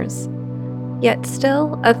Alzheimer's. Yet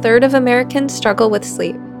still, a third of Americans struggle with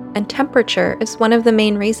sleep, and temperature is one of the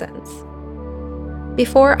main reasons.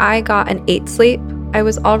 Before I got an 8 sleep, I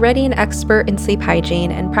was already an expert in sleep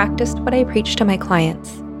hygiene and practiced what I preached to my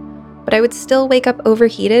clients. But I would still wake up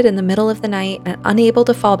overheated in the middle of the night and unable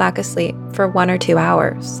to fall back asleep for 1 or 2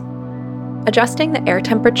 hours. Adjusting the air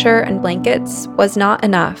temperature and blankets was not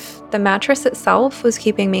enough. The mattress itself was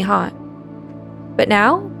keeping me hot. But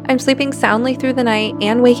now, I'm sleeping soundly through the night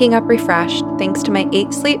and waking up refreshed thanks to my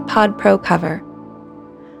 8 Sleep Pod Pro cover.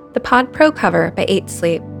 The Pod Pro cover by 8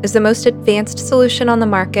 Sleep is the most advanced solution on the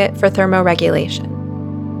market for thermoregulation.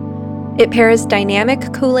 It pairs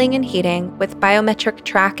dynamic cooling and heating with biometric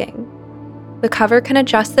tracking. The cover can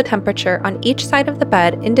adjust the temperature on each side of the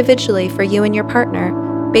bed individually for you and your partner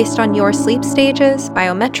based on your sleep stages,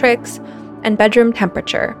 biometrics, and bedroom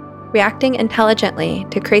temperature, reacting intelligently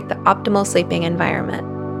to create the optimal sleeping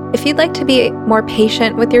environment. If you'd like to be more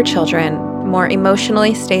patient with your children, more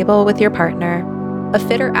emotionally stable with your partner, a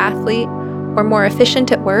fitter athlete, or more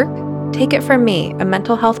efficient at work, take it from me, a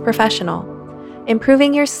mental health professional.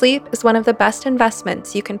 Improving your sleep is one of the best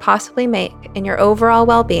investments you can possibly make in your overall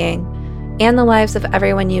well-being and the lives of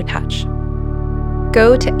everyone you touch.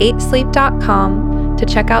 Go to 8sleep.com to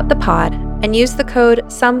check out the pod and use the code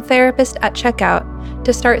SOMETHERAPIST at checkout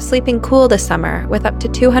to start sleeping cool this summer with up to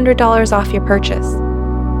 $200 off your purchase.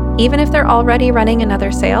 Even if they're already running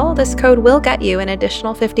another sale, this code will get you an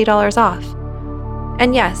additional $50 off.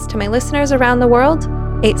 And yes, to my listeners around the world,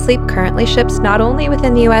 8 Sleep currently ships not only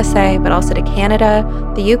within the USA, but also to Canada,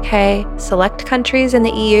 the UK, select countries in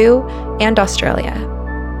the EU, and Australia.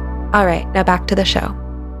 All right, now back to the show.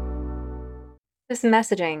 This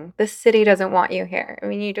messaging, the city doesn't want you here. I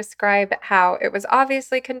mean, you describe how it was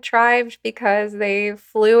obviously contrived because they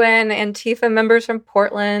flew in Antifa members from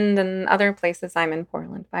Portland and other places. I'm in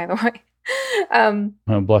Portland, by the way.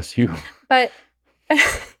 Oh, bless you. But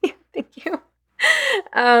thank you.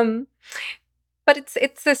 But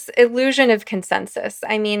it's this illusion of consensus.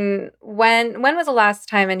 I mean, when was the last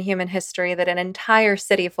time in human history that an entire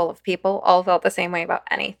city full of people all felt the same way about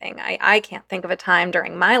anything? I can't think of a time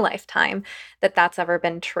during my lifetime that that's ever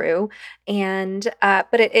been true. And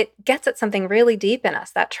but it gets at something really deep in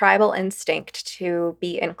us, that tribal instinct to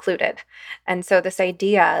be included. And so this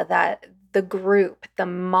idea that the group, the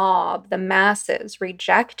mob, the masses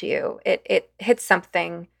reject you, it hits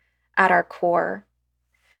something at our core.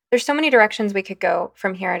 There's so many directions we could go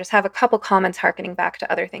from here. I just have a couple comments harkening back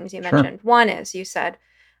to other things you Sure. mentioned. One is you said,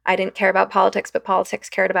 I didn't care about politics, but politics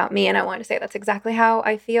cared about me. And I wanted to say that's exactly how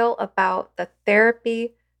I feel about the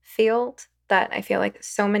therapy field, that I feel like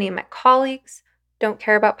so many of my colleagues don't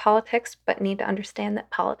care about politics, but need to understand that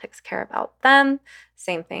politics care about them.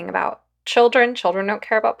 Same thing about children. Children don't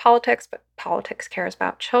care about politics, but politics cares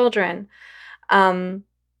about children. Um,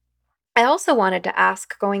 I also wanted to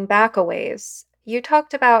ask, going back a ways, you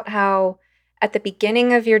talked about how at the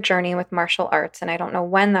beginning of your journey with martial arts, and I don't know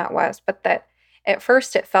when that was, but that at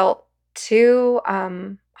first it felt too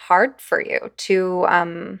hard for you, too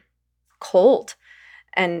cold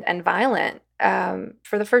and violent.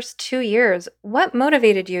 For the first 2 years, what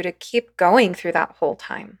motivated you to keep going through that whole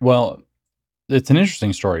time? Well, it's an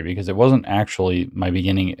interesting story because it wasn't actually my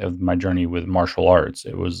beginning of my journey with martial arts.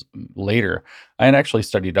 It was later. I had actually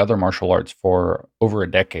studied other martial arts for over a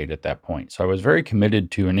decade at that point. So I was very committed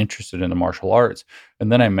to and interested in the martial arts.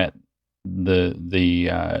 And then I met the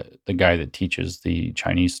guy that teaches the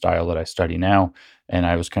Chinese style that I study now, and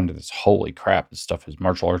I was kind of this, holy crap, this stuff is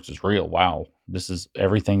martial arts is real. Wow, this is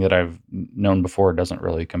everything that I've known before doesn't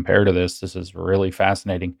really compare to this. This is really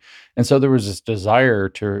fascinating. And so there was this desire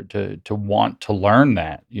to want to learn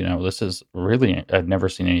that. This is really, I've never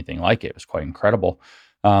seen anything like it. It was quite incredible.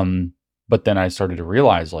 Um, but then I started to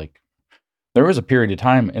realize, like, there was a period of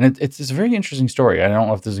time, and it's a very interesting story. I don't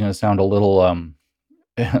know if this is going to sound a little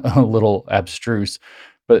a little abstruse,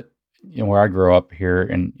 but where I grew up here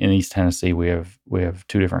in East Tennessee, we have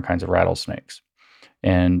two different kinds of rattlesnakes.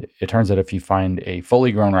 And it turns out if you find a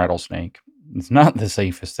fully grown rattlesnake, it's not the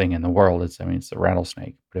safest thing in the world. It's a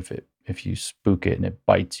rattlesnake, but if you spook it and it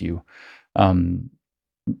bites you, um,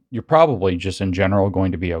 you're probably just in general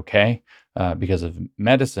going to be okay because of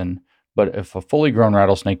medicine. But if a fully grown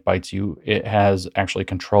rattlesnake bites you, it has actually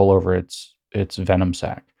control over its venom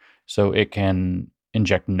sac, so it can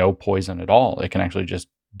inject no poison at all. It can actually just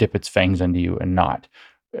dip its fangs into you and not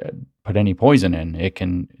uh, put any poison in. It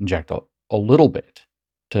can inject a little bit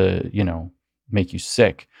to make you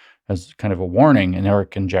sick as kind of a warning, and or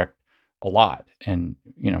it can inject a lot and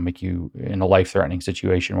make you in a life-threatening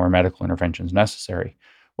situation where medical intervention is necessary.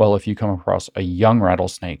 Well, if you come across a young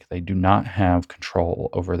rattlesnake, they do not have control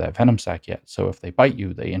over that venom sac yet. So if they bite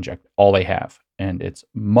you, they inject all they have. And it's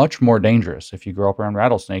much more dangerous. If you grow up around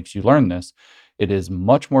rattlesnakes, you learn this. It is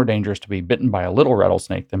much more dangerous to be bitten by a little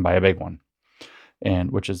rattlesnake than by a big one, and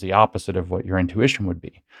which is the opposite of what your intuition would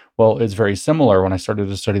be. Well, it's very similar. When I started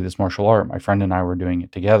to study this martial art, my friend and I were doing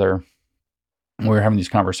it together. And we were having these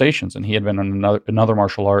conversations, and he had been in another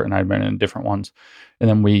martial art, and I'd been in different ones. And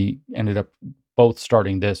then we ended up both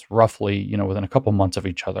starting this roughly, within a couple months of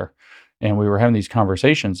each other. And we were having these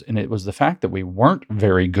conversations, and it was the fact that we weren't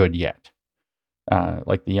very good yet.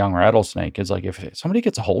 Like the young rattlesnake is like, if somebody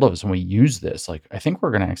gets a hold of us and we use this, like, I think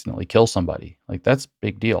we're going to accidentally kill somebody. Like, that's a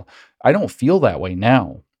big deal. I don't feel that way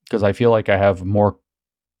now because I feel like I have more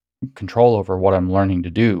control over what I'm learning to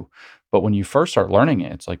do. But when you first start learning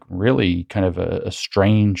it, it's like really kind of a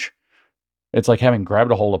strange, it's like having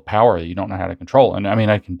grabbed a hold of power that you don't know how to control. And I mean,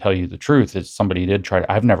 I can tell you the truth is somebody did try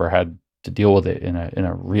to, I've never had to deal with it in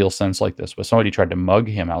a real sense like this, but somebody tried to mug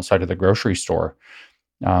him outside of the grocery store.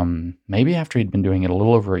 Maybe after he'd been doing it a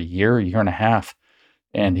little over a year and a half,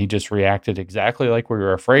 and he just reacted exactly like we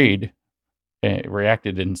were afraid. It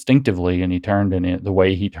reacted instinctively, and he turned, and the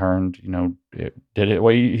way he turned, it did it the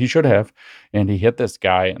way he should have, and he hit this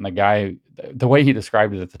guy. And the guy, the way he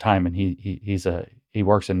described it at the time, and he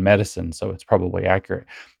works in medicine, so it's probably accurate.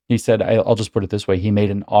 He said, I'll just put it this way: he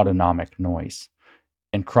made an autonomic noise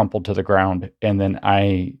and crumpled to the ground, and then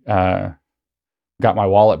I got my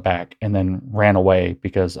wallet back and then ran away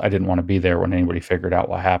because I didn't want to be there when anybody figured out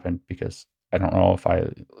what happened, because I don't know if I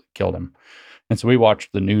killed him. And so we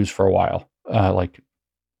watched the news for a while, like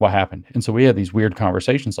what happened. And so we had these weird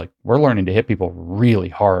conversations, like, we're learning to hit people really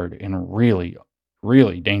hard in really,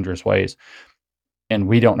 really dangerous ways. And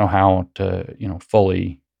we don't know how to,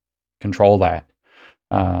 fully control that.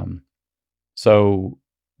 Um, so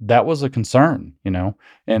that was a concern,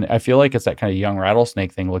 and I feel like it's that kind of young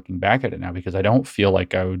rattlesnake thing looking back at it now, because I don't feel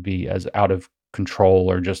like I would be as out of control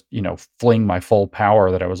or just, fling my full power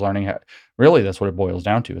that I was learning. Really, that's what it boils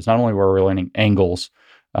down to. It's not only were we learning angles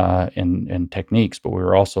and techniques, but we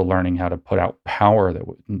were also learning how to put out power that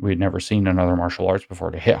we'd never seen in other martial arts before,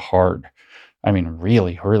 to hit hard. I mean,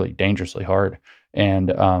 really, really dangerously hard.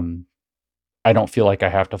 And I don't feel like I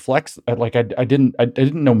have to flex. Like I didn't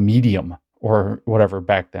know medium or whatever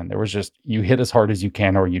back then. There was just, you hit as hard as you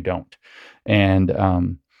can or you don't. And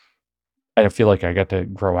I feel like I got to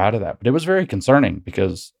grow out of that. But it was very concerning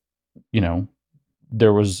because, you know,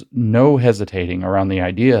 there was no hesitating around the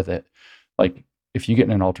idea that, like, if you get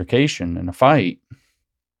in an altercation in a fight,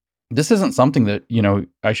 this isn't something that,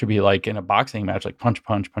 I should be like in a boxing match, like punch,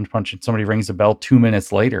 punch, punch, punch, and somebody rings the bell 2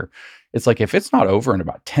 minutes later. It's like if it's not over in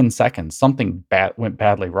about 10 seconds, something bad went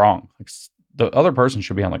badly wrong. Like the other person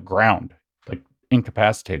should be on the ground, like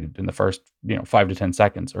incapacitated in the first, 5 to 10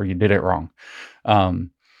 seconds, or you did it wrong.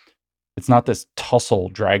 Um, it's not this tussle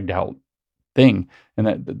dragged out thing.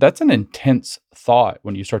 And that's an intense thought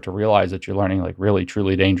when you start to realize that you're learning like really,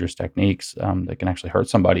 truly dangerous techniques that can actually hurt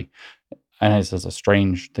somebody. And this is a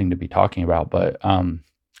strange thing to be talking about, but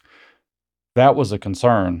that was a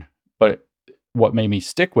concern. But what made me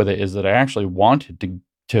stick with it is that I actually wanted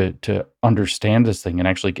to understand this thing and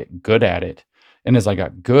actually get good at it. And as I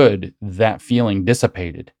got good, that feeling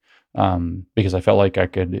dissipated because I felt like I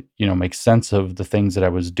could, make sense of the things that I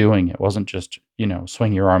was doing. It wasn't just,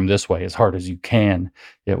 swing your arm this way as hard as you can.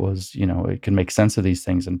 It was, it can make sense of these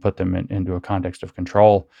things and put them into a context of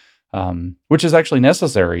control, which is actually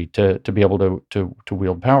necessary to be able to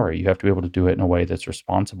wield power. You have to be able to do it in a way that's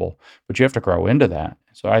responsible, but you have to grow into that.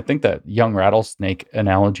 So I think that young rattlesnake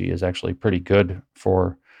analogy is actually pretty good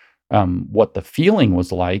for what the feeling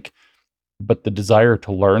was like, but the desire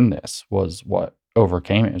to learn this was what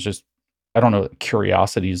overcame it. It's just, I don't know that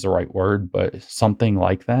curiosity is the right word, but something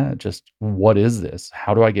like that. Just, what is this?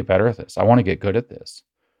 How do I get better at this? I want to get good at this.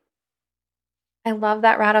 I love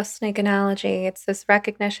that rattlesnake analogy. It's this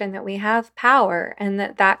recognition that we have power and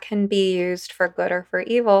that that can be used for good or for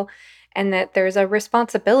evil, and that there's a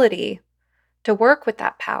responsibility to work with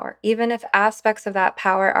that power. Even if aspects of that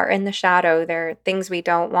power are in the shadow, they're things we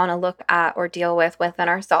don't want to look at or deal with within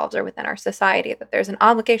ourselves or within our society, that there's an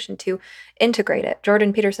obligation to integrate it.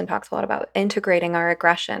 Jordan Peterson talks a lot about integrating our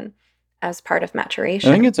aggression as part of I think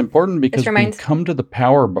maturation. it's important This because we reminds come to the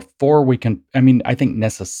power before we can. I mean, I think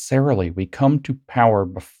necessarily we come to power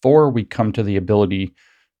before we come to the ability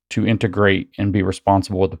to integrate and be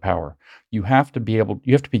responsible with the power. You have to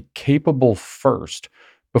be capable first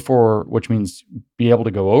before, which means be able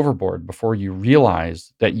to go overboard before you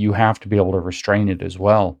realize that you have to be able to restrain it as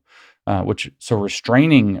well. So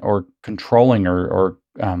restraining or controlling or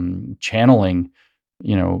channeling,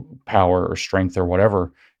 power or strength or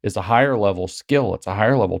whatever is a higher level skill. It's a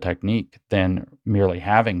higher level technique than merely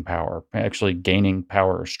having power. Actually, gaining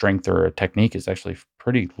power or strength or a technique is actually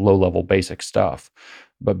pretty low level basic stuff.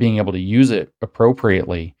 But being able to use it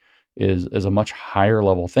appropriately is a much higher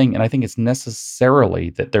level thing. And I think it's necessarily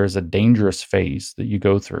that there's a dangerous phase that you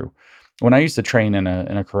go through. When I used to train in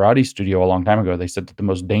a karate studio a long time ago, they said that the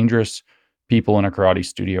most dangerous people in a karate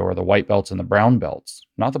studio are the white belts and the brown belts,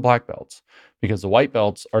 not the black belts, because the white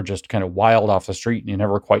belts are just kind of wild off the street and you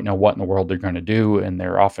never quite know what in the world they're going to do. And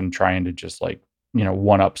they're often trying to just like,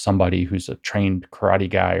 one up somebody who's a trained karate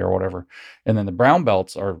guy or whatever. And then the brown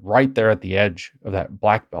belts are right there at the edge of that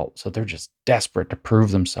black belt. So they're just desperate to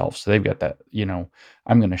prove themselves. So they've got that,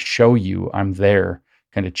 I'm going to show you I'm there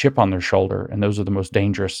kind of chip on their shoulder. And those are the most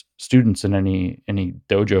dangerous students in any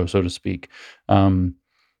dojo, so to speak.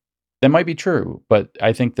 That might be true, but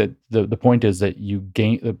I think that the point is that you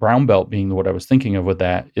gain the brown belt being what I was thinking of with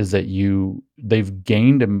that is that they've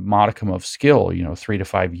gained a modicum of skill, 3 to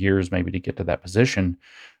 5 years maybe to get to that position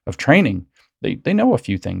of training. They know a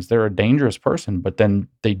few things. They're a dangerous person, but then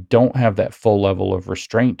they don't have that full level of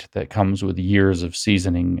restraint that comes with years of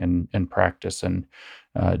seasoning and practice and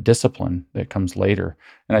discipline that comes later.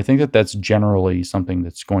 And I think that that's generally something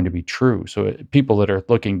that's going to be true. So people that are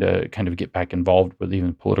looking to kind of get back involved with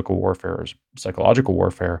even political warfare or psychological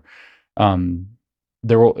warfare, um,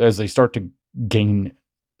 as they start to gain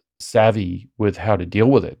savvy with how to deal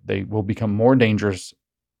with it, they will become more dangerous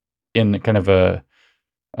in kind of a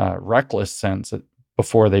reckless sense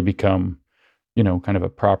before they become, kind of a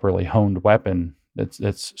properly honed weapon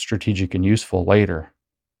that's strategic and useful later.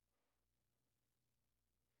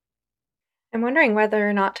 I'm wondering whether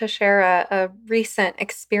or not to share a recent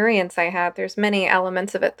experience I had. There's many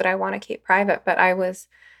elements of it that I want to keep private, but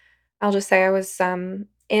I'll just say I was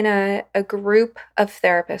in a group of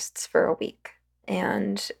therapists for a week.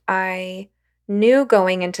 And I knew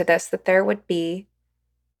going into this that there would be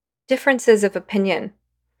differences of opinion,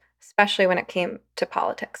 especially when it came to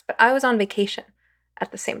politics. But I was on vacation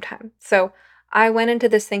at the same time. So I went into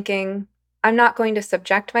this thinking, I'm not going to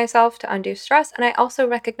subject myself to undue stress. And I also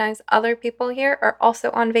recognize other people here are also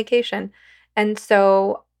on vacation. And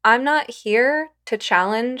so I'm not here to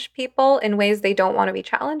challenge people in ways they don't want to be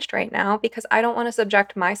challenged right now because I don't want to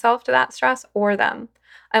subject myself to that stress or them.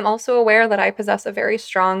 I'm also aware that I possess a very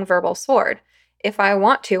strong verbal sword. If I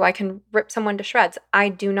want to, I can rip someone to shreds. I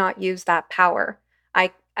do not use that power.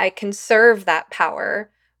 I conserve that power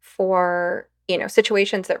for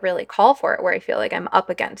situations that really call for it, where I feel like I'm up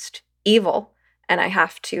against evil and I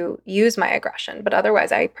have to use my aggression. But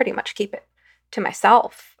otherwise, I pretty much keep it to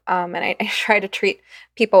myself. And I try to treat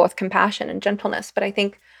people with compassion and gentleness. But I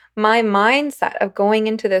think my mindset of going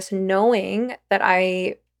into this knowing that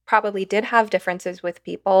I probably did have differences with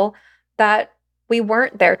people that we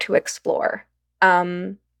weren't there to explore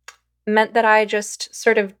um, meant that I just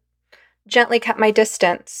sort of gently kept my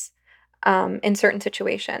distance in certain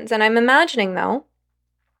situations. And I'm imagining, though,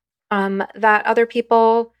 that other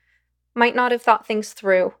people might not have thought things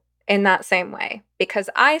through in that same way because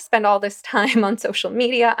I spend all this time on social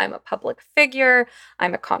media. I'm a public figure.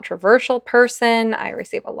 I'm a controversial person. I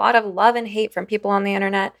receive a lot of love and hate from people on the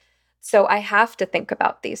internet. So I have to think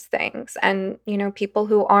about these things. And, people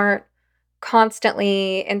who aren't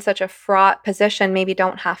constantly in such a fraught position maybe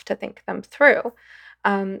don't have to think them through.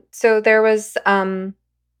 So there was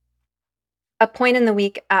a point in the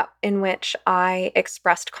week in which I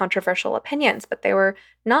expressed controversial opinions, but they were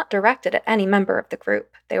not directed at any member of the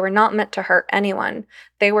group. They were not meant to hurt anyone.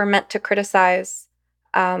 They were meant to criticize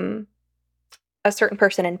a certain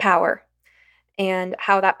person in power and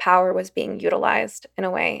how that power was being utilized in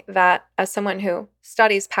a way that, as someone who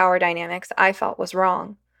studies power dynamics, I felt was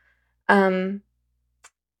wrong. And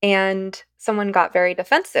someone got very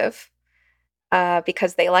defensive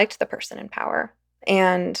because they liked the person in power.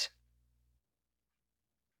 And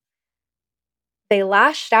they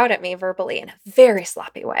lashed out at me verbally in a very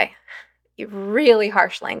sloppy way, really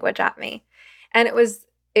harsh language at me. And it was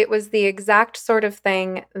the exact sort of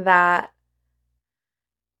thing that,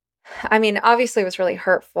 I mean, obviously it was really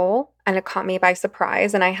hurtful and it caught me by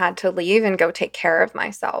surprise and I had to leave and go take care of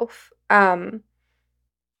myself.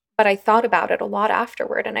 But I thought about it a lot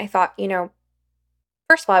afterward and I thought,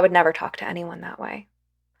 first of all, I would never talk to anyone that way.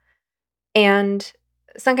 And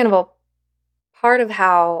second of all, part of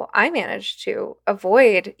how I managed to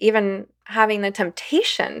avoid even having the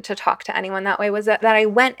temptation to talk to anyone that way was that I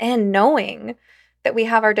went in knowing that we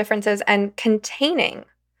have our differences and containing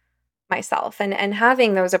myself and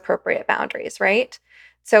having those appropriate boundaries, right?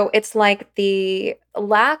 So it's like the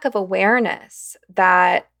lack of awareness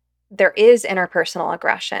that there is interpersonal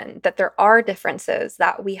aggression, that there are differences,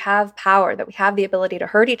 that we have power, that we have the ability to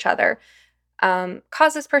hurt each other,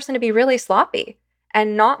 cause this person to be really sloppy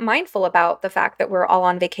and not mindful about the fact that we're all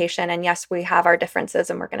on vacation and yes, we have our differences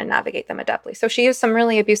and we're going to navigate them adeptly. So she used some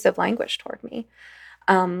really abusive language toward me.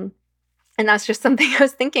 And that's just something I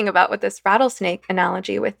was thinking about with this rattlesnake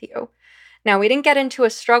analogy with you. Now, we didn't get into a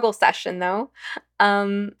struggle session though.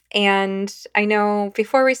 And I know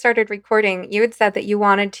before we started recording, you had said that you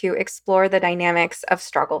wanted to explore the dynamics of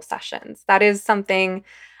struggle sessions. That is something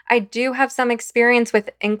I do have some experience with,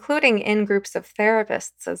 including in groups of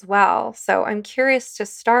therapists as well. So I'm curious to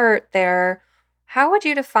start there. How would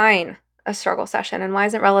you define a struggle session and why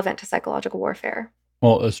is it relevant to psychological warfare?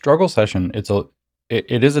 Well, a struggle session,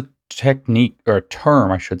 it is a technique or a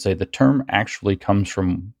term, I should say. The term actually comes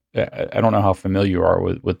from, I don't know how familiar you are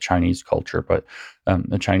with Chinese culture, but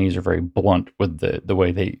the Chinese are very blunt with the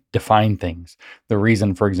way they define things. The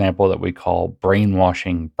reason, for example, that we call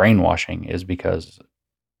brainwashing is because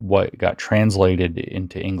what got translated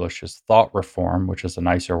into English as thought reform, which is a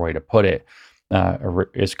nicer way to put it,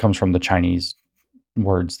 comes from the Chinese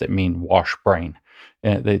words that mean wash brain.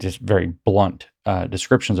 They just very blunt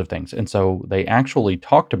descriptions of things. And so they actually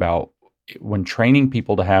talked about when training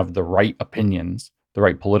people to have the right opinions, the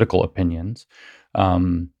right political opinions,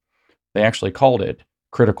 they actually called it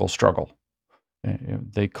critical struggle.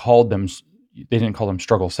 They called them, they didn't call them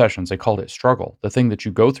struggle sessions. They called it struggle. The thing that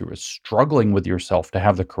you go through is struggling with yourself to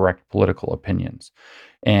have the correct political opinions.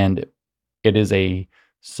 And it is a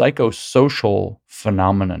psychosocial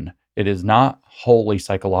phenomenon. It is not wholly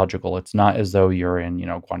psychological. It's not as though you're in,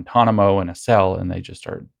 Guantanamo in a cell and they just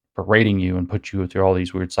start berating you and put you through all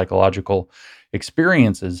these weird psychological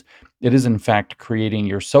experiences. It is in fact creating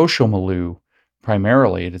your social milieu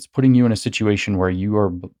primarily. It is putting you in a situation where you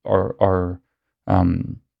are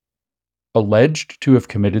alleged to have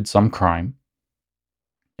committed some crime.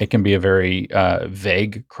 It can be a very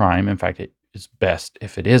vague crime. In fact, it is best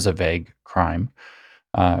if it is a vague crime.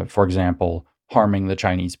 For example, harming the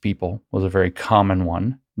Chinese people was a very common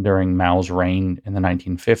one during Mao's reign in the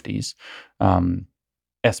 1950s.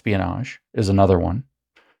 Espionage is another one.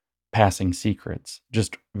 Passing secrets,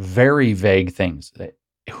 just very vague things that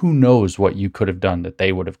who knows what you could have done that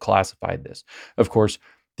they would have classified this. Of course,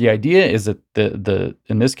 the idea is that the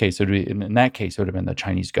in this case, in that case, it would have been the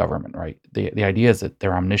Chinese government, right? The idea is that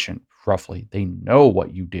they're omniscient, roughly. They know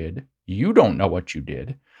what you did. You don't know what you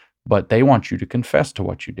did. but they want you to confess to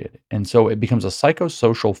what you did. And so it becomes a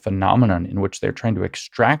psychosocial phenomenon in which they're trying to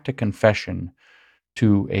extract a confession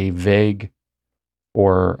to a vague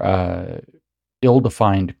or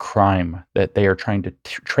ill-defined crime that they are trying to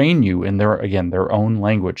train you in their own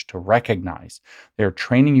language to recognize. They're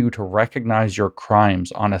training you to recognize your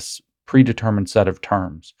crimes on a predetermined set of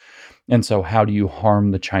terms. And so how do you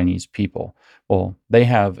harm the Chinese people? Well, they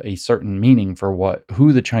have a certain meaning for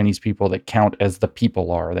who the Chinese people that count as the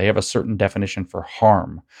people are. They have a certain definition for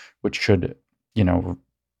harm, which should,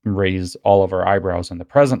 raise all of our eyebrows in the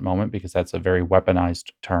present moment because that's a very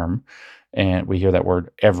weaponized term. And we hear that word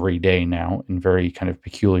every day now in very kind of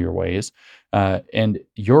peculiar ways. And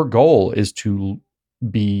your goal is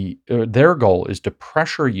their goal is to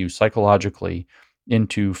pressure you psychologically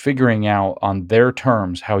into figuring out on their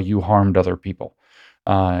terms how you harmed other people.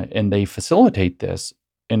 And they facilitate this,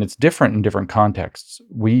 and it's different in different contexts.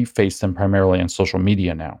 We face them primarily on social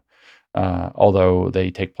media now, although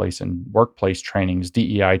they take place in workplace trainings,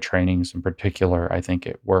 DEI trainings in particular, I think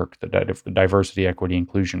at work, the diversity, equity,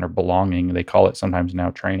 inclusion, or belonging, they call it sometimes now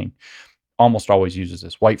training, almost always uses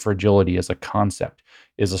this. White fragility as a concept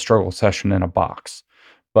is a struggle session in a box.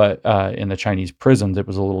 But in the Chinese prisons, it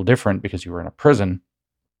was a little different because you were in a prison.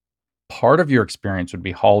 Part of your experience would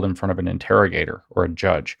be hauled in front of an interrogator or a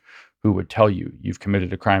judge who would tell you, you've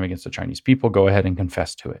committed a crime against the Chinese people, go ahead and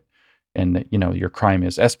confess to it. And, your crime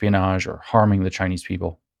is espionage or harming the Chinese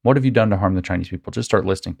people. What have you done to harm the Chinese people? Just start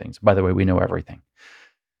listing things. By the way, we know everything.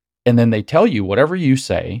 And then they tell you whatever you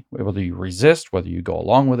say, whether you resist, whether you go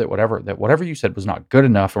along with it, whatever you said was not good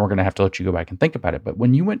enough, and we're going to have to let you go back and think about it. But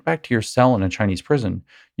when you went back to your cell in a Chinese prison,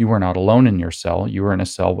 you were not alone in your cell. You were in a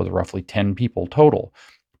cell with roughly 10 people total,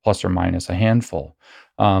 plus or minus a handful,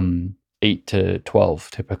 8 to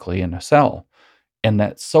 12 typically in a cell. And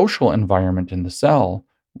that social environment in the cell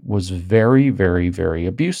was very, very, very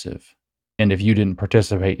abusive. And if you didn't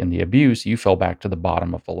participate in the abuse, you fell back to the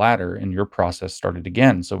bottom of the ladder and your process started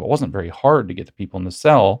again. So it wasn't very hard to get the people in the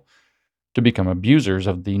cell to become abusers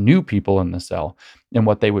of the new people in the cell. And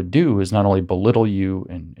what they would do is not only belittle you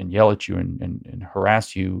and yell at you and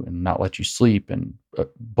harass you and not let you sleep and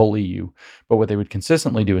bully you, but what they would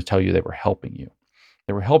consistently do is tell you they were helping you.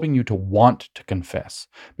 They were helping you to want to confess.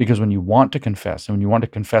 Because when you want to confess, and when you want to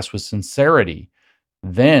confess with sincerity,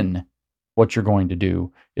 then what you're going to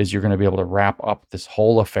do is you're going to be able to wrap up this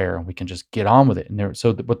whole affair and we can just get on with it. And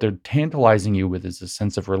what they're tantalizing you with is a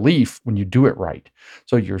sense of relief when you do it right.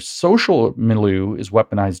 So your social milieu is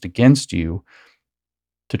weaponized against you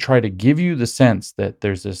to try to give you the sense that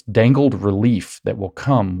there's this dangled relief that will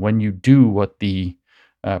come when you do what the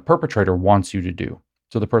perpetrator wants you to do.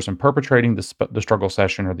 So the person perpetrating the struggle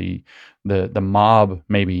session or the mob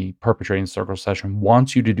maybe perpetrating the struggle session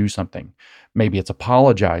wants you to do something. Maybe it's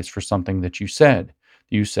apologize for something that you said.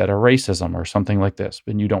 You said a racism or something like this,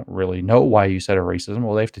 and you don't really know why you said a racism.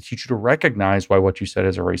 Well, they have to teach you to recognize why what you said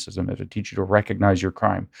is a racism. They have to teach you to recognize your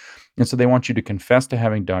crime. And so they want you to confess to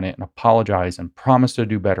having done it and apologize and promise to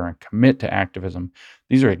do better and commit to activism.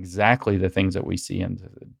 These are exactly the things that we see in the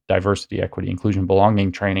diversity, equity, inclusion,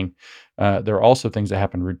 belonging training. There are also things that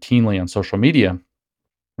happen routinely on social media.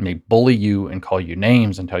 And they bully you and call you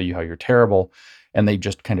names and tell you how you're terrible. And they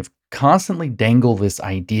just kind of constantly dangle this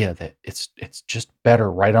idea that it's just better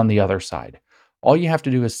right on the other side. All you have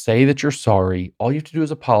to do is say that you're sorry. All you have to do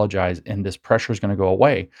is apologize, and this pressure is going to go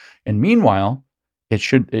away. And meanwhile,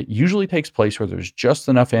 it usually takes place where there's just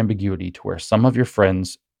enough ambiguity to where some of your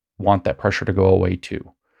friends want that pressure to go away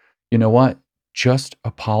too. You know what? Just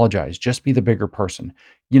apologize. Just be the bigger person.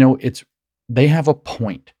 They have a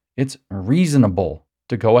point. It's reasonable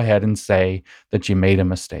to go ahead and say that you made a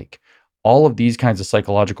mistake. All of these kinds of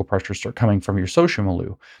psychological pressures start coming from your social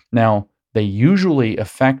milieu. Now, they usually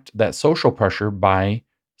affect that social pressure by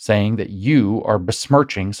saying that you are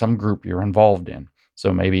besmirching some group you're involved in.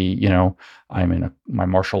 So maybe, I'm in my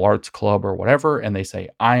martial arts club or whatever, and they say,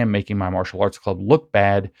 I am making my martial arts club look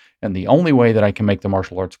bad. And the only way that I can make the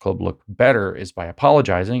martial arts club look better is by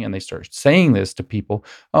apologizing. And they start saying this to people.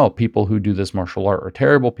 Oh, people who do this martial art are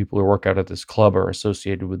terrible. People who work out at this club are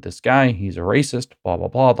associated with this guy. He's a racist, blah, blah,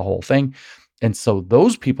 blah, the whole thing. And so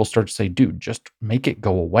those people start to say, dude, just make it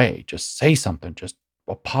go away. Just say something. Just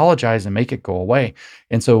apologize and make it go away.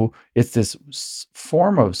 And so it's this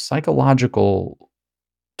form of psychological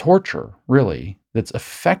torture, really, that's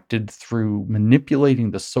affected through manipulating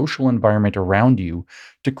the social environment around you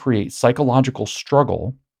to create psychological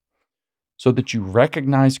struggle so that you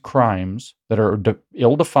recognize crimes that are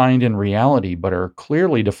ill-defined in reality, but are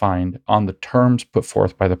clearly defined on the terms put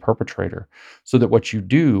forth by the perpetrator. So that what you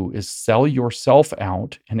do is sell yourself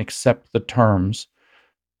out and accept the terms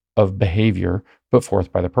of behavior put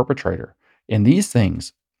forth by the perpetrator. And these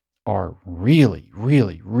things are really,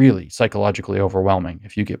 really, really psychologically overwhelming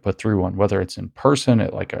if you get put through one, whether it's in person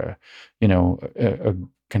at like a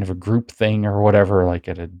kind of a group thing or whatever, like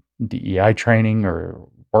at a DEI training or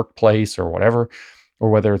workplace or whatever, or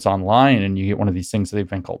whether it's online and you get one of these things that they've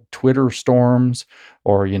been called Twitter storms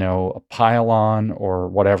or, a pile-on or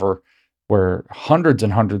whatever, where hundreds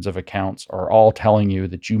and hundreds of accounts are all telling you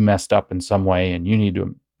that you messed up in some way and you need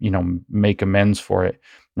to, make amends for it.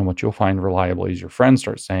 And what you'll find reliably is your friends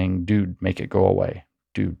start saying, dude, make it go away.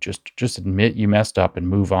 Dude, just admit you messed up and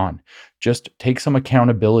move on. Just take some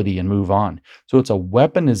accountability and move on. So it's a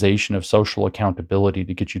weaponization of social accountability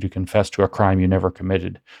to get you to confess to a crime you never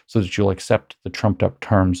committed so that you'll accept the trumped up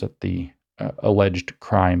terms that the alleged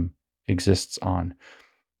crime exists on.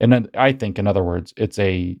 And then I think, in other words, it's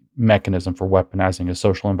a mechanism for weaponizing a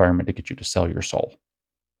social environment to get you to sell your soul.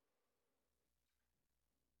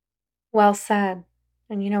 Well said.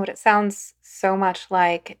 And you know what it sounds so much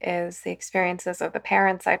like is the experiences of the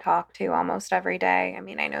parents I talk to almost every day. I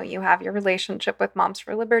mean, I know you have your relationship with Moms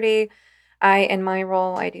for Liberty. In my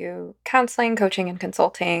role, I do counseling, coaching, and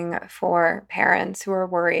consulting for parents who are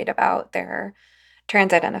worried about their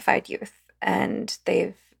trans-identified youth, and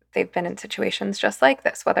they've been in situations just like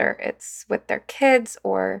this, whether it's with their kids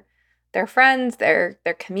or their friends, their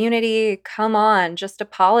community. Come on, just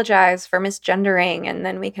apologize for misgendering, and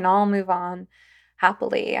then we can all move on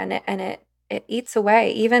happily. And it eats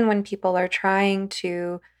away, even when people are trying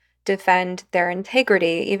to defend their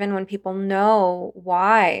integrity, even when people know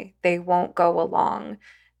why they won't go along.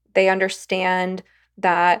 They understand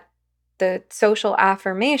that the social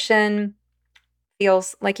affirmation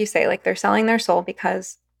feels like you say, like they're selling their soul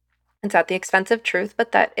because it's at the expense of truth,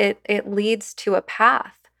 but that it leads to a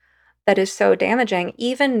path that is so damaging.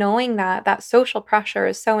 Even knowing that that social pressure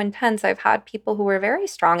is so intense, I've had people who are very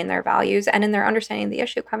strong in their values and in their understanding of the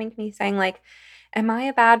issue coming to me saying, like, am I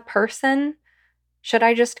a bad person? Should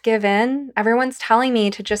I just give in? Everyone's telling me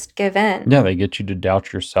to just give in. Yeah, they get you to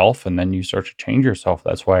doubt yourself and then you start to change yourself.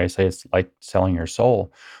 That's why I say it's like selling your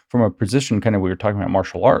soul. From a position, kind of, we were talking about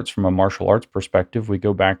martial arts. From a martial arts perspective, we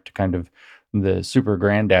go back to kind of the super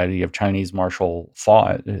granddaddy of Chinese martial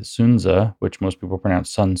thought, Sun Tzu, which most people pronounce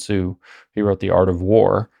Sun Tzu. He wrote The Art of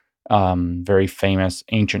War, very famous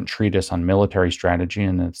ancient treatise on military strategy.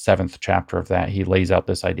 In the seventh chapter of that, he lays out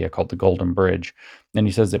this idea called the Golden Bridge. And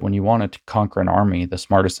he says that when you want to conquer an army, the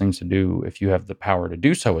smartest things to do, if you have the power to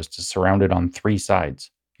do so, is to surround it on three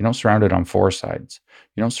sides. You don't surround it on four sides.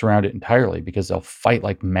 You don't surround it entirely because they'll fight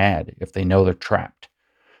like mad if they know they're trapped.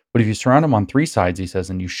 But if you surround them on three sides, he says,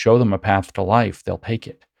 and you show them a path to life, they'll take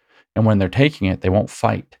it. And when they're taking it, they won't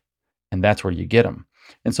fight. And that's where you get them.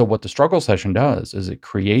 And so what the struggle session does is it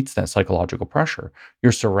creates that psychological pressure.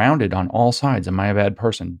 You're surrounded on all sides. Am I a bad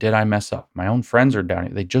person? Did I mess up? My own friends are down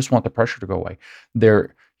here. They just want the pressure to go away.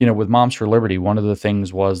 They're, with Moms for Liberty, one of the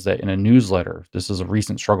things was that in a newsletter, this is a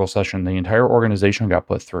recent struggle session, the entire organization got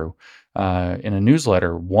put through. In a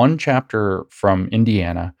newsletter, one chapter from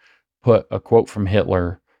Indiana put a quote from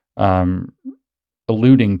Hitler,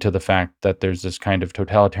 alluding to the fact that there's this kind of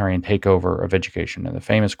totalitarian takeover of education. And the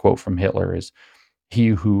famous quote from Hitler is, "He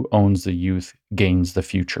who owns the youth gains the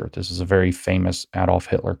future." This is a very famous Adolf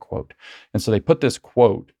Hitler quote. And so they put this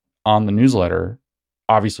quote on the newsletter,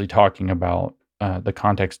 obviously talking about the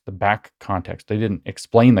context, the back context. They didn't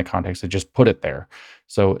explain the context, they just put it there.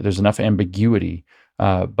 So there's enough ambiguity.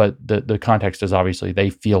 But the context is obviously they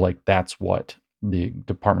feel like that's what the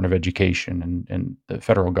Department of Education and the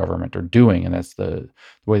federal government are doing. And that's the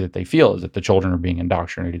way that they feel, is that the children are being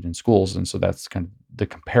indoctrinated in schools. And so that's kind of the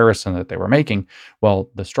comparison that they were making. Well,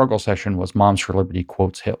 the struggle session was Moms for Liberty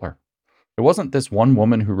quotes Hitler. It wasn't this one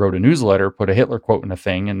woman who wrote a newsletter, put a Hitler quote in a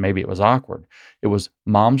thing, and maybe it was awkward. It was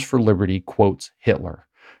Moms for Liberty quotes Hitler,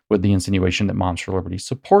 with the insinuation that Moms for Liberty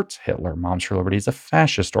supports Hitler. Moms for Liberty is a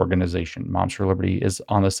fascist organization. Moms for Liberty is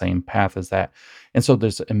on the same path as that. And so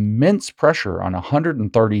there's immense pressure on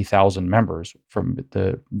 130,000 members from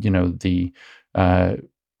uh,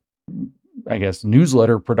 I guess,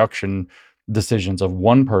 newsletter production decisions of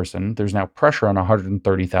one person. There's now pressure on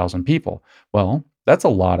 130,000 people. Well, that's a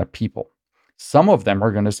lot of people. Some of them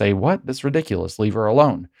are going to say, what? That's ridiculous. Leave her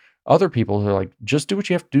alone. Other people are like, just do what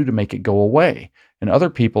you have to do to make it go away. And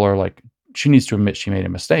other people are like, she needs to admit she made a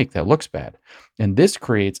mistake. That looks bad. And this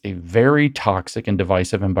creates a very toxic and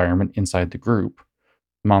divisive environment inside the group,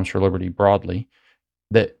 Moms for Liberty broadly,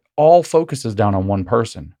 that all focuses down on one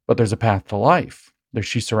person, but there's a path to life.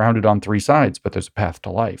 She's surrounded on three sides, but there's a path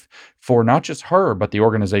to life for not just her, but the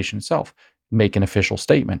organization itself. Make an official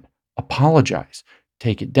statement, apologize,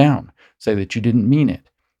 take it down, say that you didn't mean it.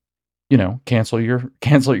 cancel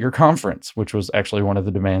your conference, which was actually one of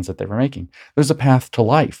the demands that they were making. There's a path to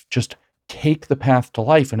life. Just take the path to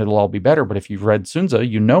life and it'll all be better. But if you've read Sun Tzu,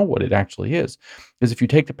 you know what it actually is. Because if you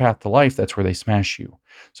take the path to life, that's where they smash you.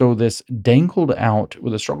 So this dangled out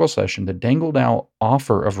with a struggle session, the dangled out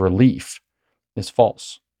offer of relief is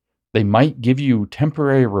false. They might give you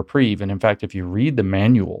temporary reprieve. And in fact, if you read the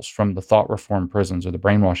manuals from the thought reform prisons or the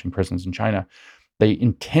brainwashing prisons in China, they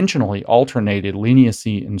intentionally alternated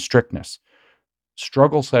leniency and strictness.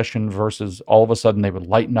 Struggle session versus all of a sudden they would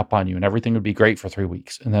lighten up on you and everything would be great for 3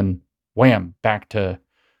 weeks. And then wham, back to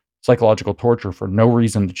psychological torture for no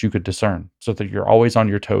reason that you could discern, so that you're always on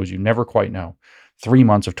your toes. You never quite know. 3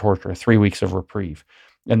 months of torture, 3 weeks of reprieve.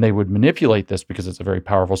 And they would manipulate this because it's a very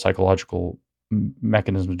powerful psychological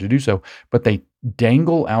mechanism to do so. But they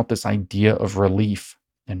dangle out this idea of relief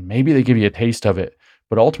and maybe they give you a taste of it.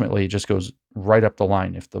 But ultimately, it just goes right up the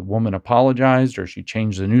line. If the woman apologized or she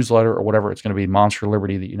changed the newsletter or whatever, it's going to be Monster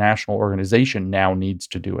Liberty, the national organization, now needs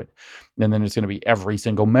to do it. And then it's going to be every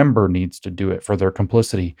single member needs to do it for their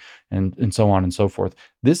complicity and so on and so forth.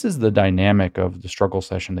 This is the dynamic of the struggle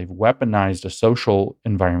session. They've weaponized a social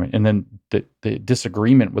environment, and then the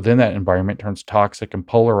disagreement within that environment turns toxic and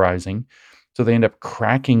polarizing. So they end up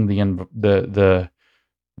cracking the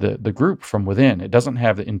group from within. It doesn't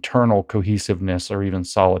have the internal cohesiveness or even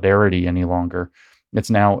solidarity any longer. It's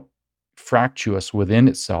now fractious within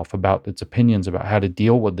itself about its opinions about how to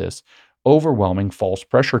deal with this overwhelming false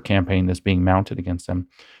pressure campaign that's being mounted against them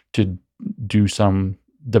to do some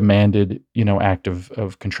demanded, act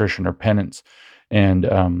of contrition or penance. And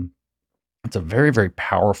it's a very, very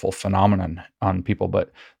powerful phenomenon on people.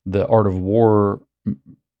 But the art of war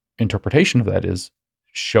interpretation of that is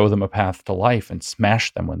show them a path to life and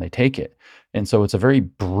smash them when they take it. And so it's a very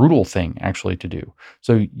brutal thing actually to do.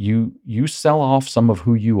 So you sell off some of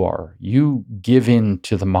who you are. You give in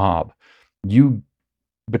to the mob. You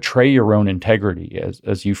betray your own integrity,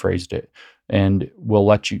 as you phrased it, and we'll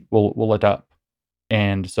let up.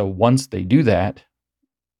 And so once they do that,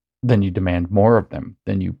 then you demand more of them.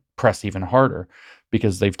 Then you press even harder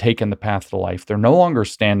because they've taken the path to life. They're no longer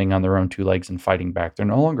standing on their own two legs and fighting back. They're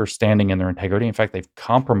no longer standing in their integrity. In fact, they've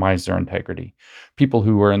compromised their integrity. People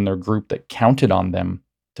who were in their group that counted on them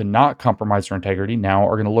to not compromise their integrity now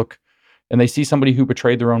are going to look and they see somebody who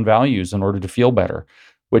betrayed their own values in order to feel better,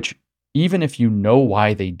 which even if you know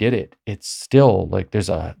why they did it, it's still like there's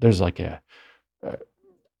like a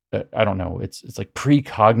I don't know, it's like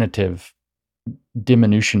precognitive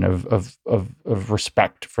diminution of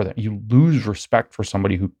respect for that. You lose respect for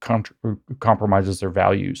somebody who compromises their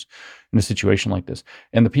values in a situation like this.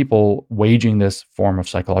 And the people waging this form of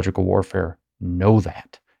psychological warfare know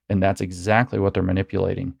that. And that's exactly what they're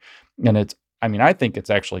manipulating. And I think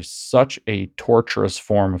it's actually such a torturous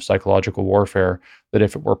form of psychological warfare that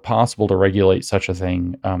if it were possible to regulate such a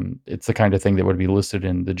thing, it's the kind of thing that would be listed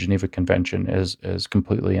in the Geneva Convention as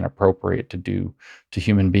completely inappropriate to do to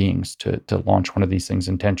human beings to launch one of these things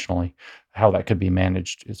intentionally. How that could be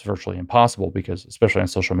managed is virtually impossible because, especially on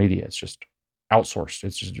social media, it's just outsourced.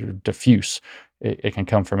 It's just diffuse. It can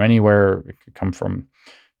come from anywhere. It could come from,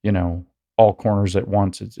 all corners at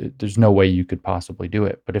once. There's no way you could possibly do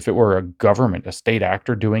it. But if it were a government, a state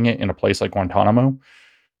actor doing it in a place like Guantanamo,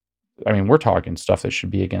 we're talking stuff that should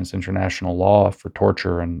be against international law for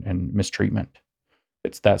torture and mistreatment.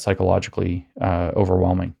 It's that psychologically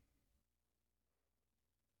overwhelming.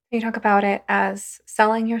 You talk about it as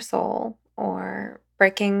selling your soul or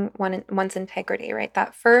breaking one's integrity, right?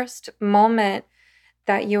 That first moment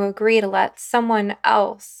that you agree to let someone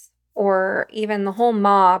else or even the whole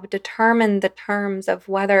mob determine the terms of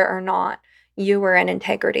whether or not you were in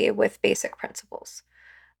integrity with basic principles.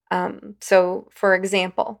 So, for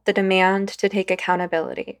example, the demand to take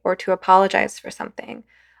accountability or to apologize for something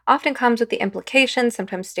often comes with the implication,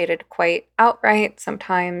 sometimes stated quite outright,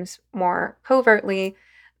 sometimes more covertly,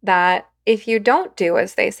 that if you don't do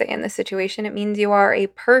as they say in the situation, it means you are a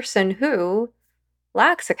person who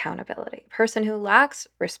lacks accountability, a person who lacks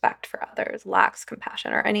respect for others, lacks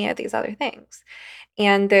compassion, or any of these other things.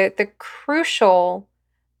 And the crucial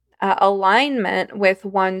alignment with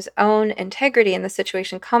one's own integrity in the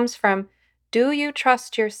situation comes from, do you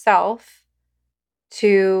trust yourself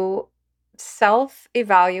to self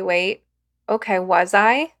evaluate? Okay, was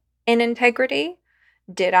I in integrity?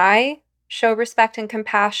 Did I show respect and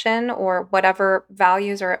compassion or whatever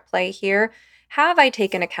values are at play here? Have I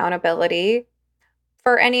taken accountability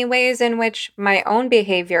for any ways in which my own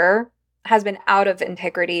behavior has been out of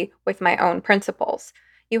integrity with my own principles?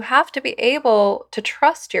 You have to be able to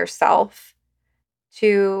trust yourself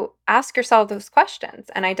to ask yourself those questions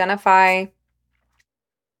and identify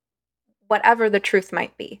whatever the truth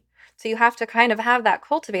might be. So you have to kind of have that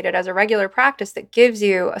cultivated as a regular practice that gives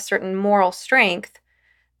you a certain moral strength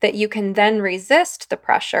that you can then resist the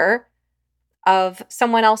pressure of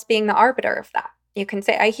someone else being the arbiter of that. You can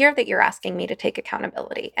say, I hear that you're asking me to take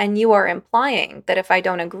accountability, and you are implying that if I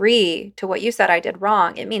don't agree to what you said I did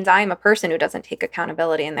wrong, it means I'm a person who doesn't take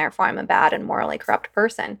accountability, and therefore I'm a bad and morally corrupt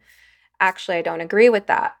person. Actually, I don't agree with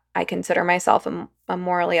that. I consider myself a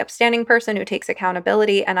morally upstanding person who takes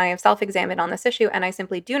accountability, and I have self-examined on this issue, and I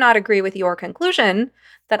simply do not agree with your conclusion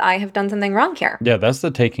that I have done something wrong here. Yeah, that's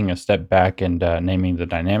the taking a step back and naming the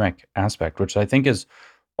dynamic aspect, which I think is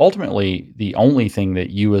ultimately the only thing that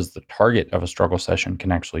you, as the target of a struggle session,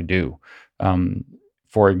 can actually do. Um,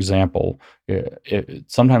 for example,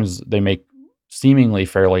 sometimes they make seemingly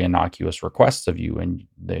fairly innocuous requests of you, and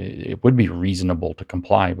it would be reasonable to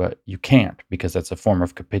comply, but you can't because that's a form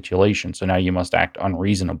of capitulation. So now you must act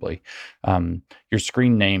unreasonably. Your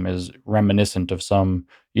screen name is reminiscent of some,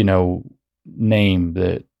 name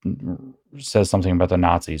that says something about the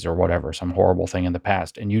Nazis or whatever, some horrible thing in the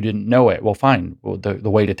past, and you didn't know it. Well, fine. Well, the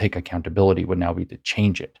way to take accountability would now be to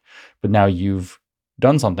change it. But now you've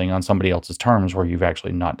done something on somebody else's terms where you've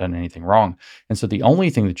actually not done anything wrong. And so the only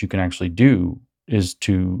thing that you can actually do is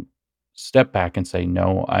to step back and say,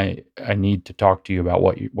 no, I need to talk to you about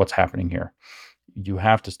what's happening here. You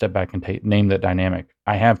have to step back and name that dynamic.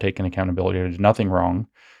 I have taken accountability. There's nothing wrong.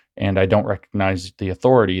 And I don't recognize the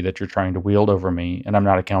authority that you're trying to wield over me, and I'm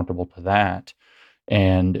not accountable to that.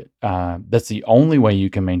 And that's the only way you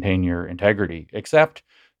can maintain your integrity, except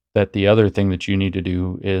that the other thing that you need to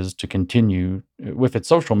do is to continue with its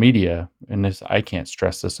social media. And this, I can't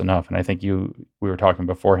stress this enough. And I think we were talking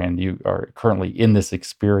beforehand, you are currently in this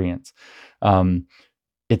experience.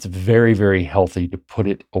 It's very, very healthy to put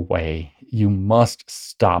it away. You must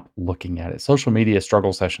stop looking at it. Social media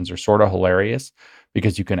struggle sessions are sort of hilarious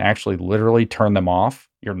because you can actually literally turn them off.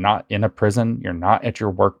 You're not in a prison. You're not at your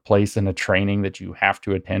workplace in a training that you have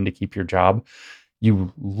to attend to keep your job.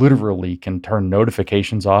 You literally can turn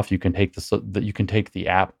notifications off. You can take the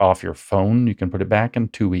app off your phone. You can put it back in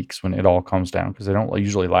 2 weeks when it all comes down, because they don't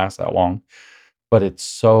usually last that long. But it's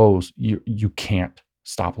so you can't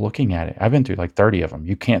stop looking at it. I've been through like 30 of them.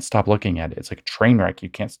 You can't stop looking at it. It's like a train wreck. You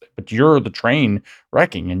can't, but you're the train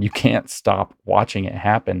wrecking, and you can't stop watching it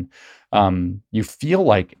happen. You feel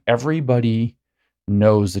like everybody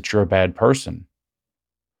knows that you're a bad person.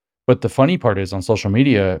 But the funny part is, on social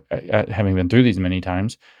media, having been through these many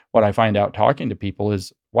times, what I find out talking to people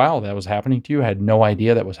is, wow, that was happening to you. I had no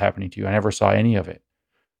idea that was happening to you. I never saw any of it.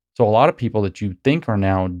 So a lot of people that you think are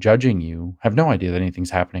now judging you have no idea that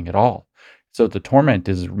anything's happening at all. So the torment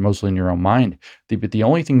is mostly in your own mind. But the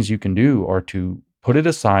only things you can do are to put it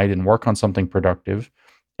aside and work on something productive,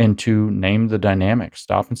 and to name the dynamic.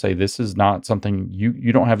 Stop and say, this is not something,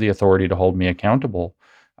 you don't have the authority to hold me accountable.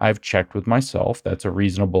 I've checked with myself. That's a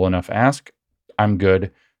reasonable enough ask. I'm good.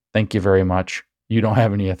 Thank you very much. You don't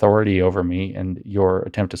have any authority over me, and your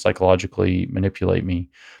attempt to psychologically manipulate me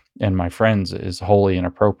and my friends is wholly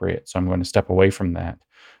inappropriate. So I'm going to step away from that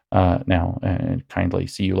now and kindly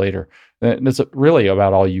see you later. That's really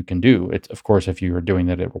about all you can do. It's, of course, if you are doing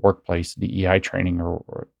that at a workplace, DEI training,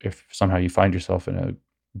 or if somehow you find yourself in a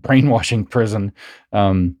brainwashing prison,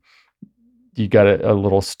 you got a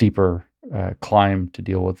little steeper climb to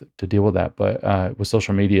deal with that. But with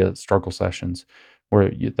social media struggle sessions,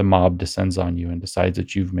 where the mob descends on you and decides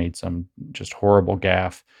that you've made some just horrible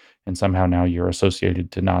gaffe, and somehow now you're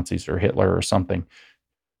associated to Nazis or Hitler or something,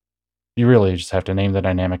 you really just have to name the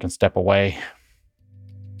dynamic and step away.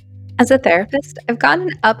 As a therapist, I've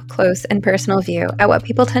gotten an up-close and personal view at what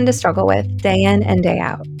people tend to struggle with day in and day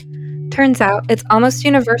out. Turns out, it's almost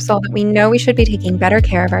universal that we know we should be taking better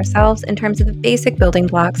care of ourselves in terms of the basic building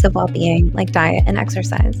blocks of well-being, like diet and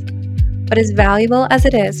exercise. But as valuable as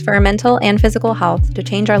it is for our mental and physical health to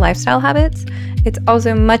change our lifestyle habits, it's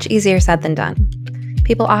also much easier said than done.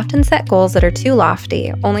 People often set goals that are too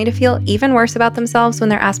lofty, only to feel even worse about themselves when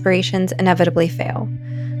their aspirations inevitably fail.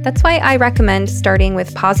 That's why I recommend starting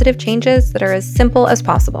with positive changes that are as simple as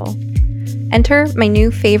possible. Enter my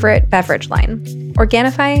new favorite beverage line.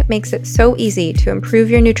 Organifi makes it so easy to improve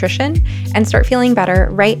your nutrition and start feeling better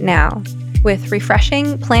right now, with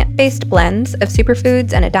refreshing plant-based blends of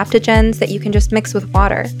superfoods and adaptogens that you can just mix with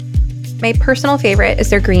water. My personal favorite is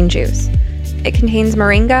their green juice. It contains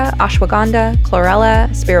moringa, ashwagandha, chlorella,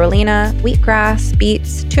 spirulina, wheatgrass,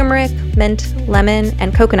 beets, turmeric, mint, lemon,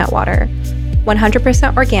 and coconut water.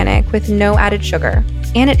 100% organic with no added sugar,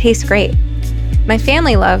 and it tastes great. My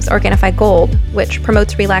family loves Organifi Gold, which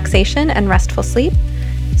promotes relaxation and restful sleep,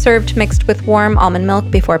 served mixed with warm almond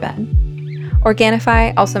milk before bed.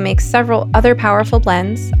 Organifi also makes several other powerful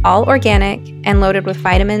blends, all organic and loaded with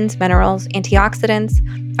vitamins, minerals, antioxidants,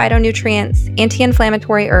 phytonutrients,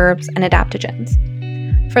 anti-inflammatory herbs, and adaptogens.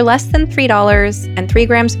 For less than $3 and 3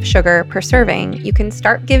 grams of sugar per serving, you can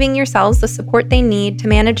start giving your cells the support they need to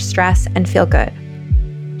manage stress and feel good.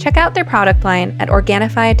 Check out their product line at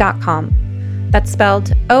Organifi.com. That's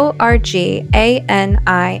spelled Organifi.com,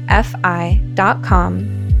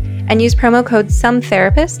 and use promo code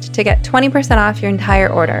SOMETherapist to get 20% off your entire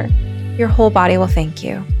order. Your whole body will thank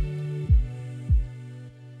you.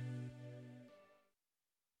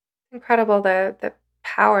 Incredible the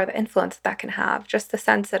power, the influence that can have. Just the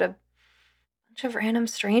sense that a bunch of random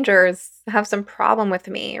strangers have some problem with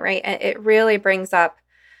me, right? It really brings up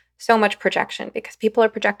so much projection because people are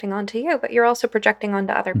projecting onto you, but you're also projecting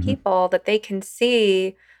onto other Mhm. people that they can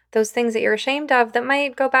see those things that you're ashamed of that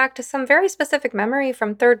might go back to some very specific memory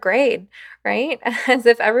from third grade, right? As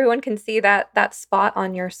if everyone can see that spot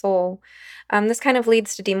on your soul. This kind of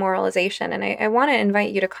leads to demoralization, and I want to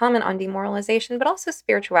invite you to comment on demoralization, but also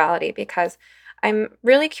spirituality, because I'm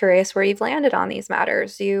really curious where you've landed on these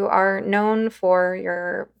matters. You are known for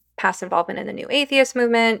your past involvement in the New Atheist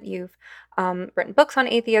movement. You've written books on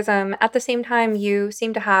atheism. At the same time, you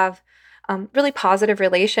seem to have really positive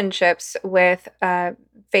relationships with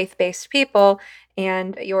faith based people.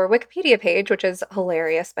 And your Wikipedia page, which is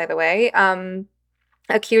hilarious, by the way,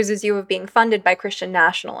 accuses you of being funded by Christian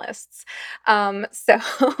nationalists. So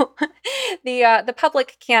the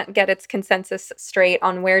public can't get its consensus straight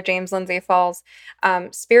on where James Lindsay falls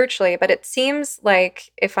spiritually, but it seems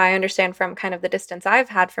like, if I understand from kind of the distance I've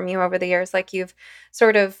had from you over the years, like you've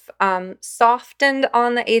sort of softened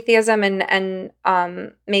on the atheism and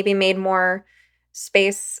maybe made more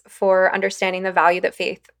space for understanding the value that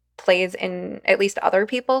faith plays in at least other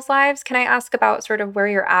people's lives. Can I ask about sort of where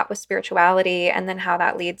you're at with spirituality and then how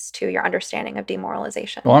that leads to your understanding of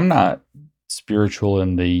demoralization? Well, I'm not spiritual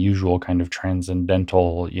in the usual kind of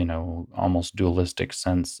transcendental, almost dualistic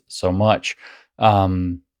sense so much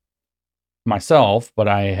um, myself, but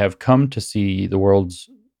I have come to see the world's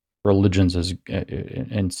religions as,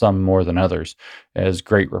 and some more than others, as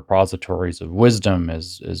great repositories of wisdom,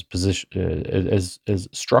 as position, as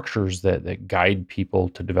structures that guide people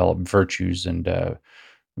to develop virtues and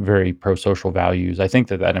very pro-social values. I think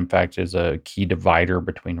that in fact is a key divider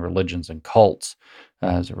between religions and cults,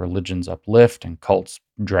 as religions uplift and cults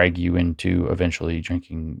drag you into eventually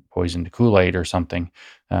drinking poisoned Kool-Aid or something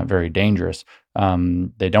very dangerous.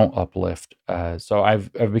 They don't uplift. So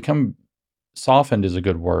I've become softened is a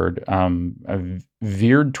good word. I've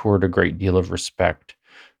veered toward a great deal of respect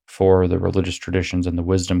for the religious traditions and the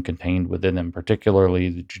wisdom contained within them, particularly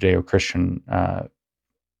the Judeo-Christian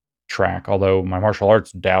track, although my martial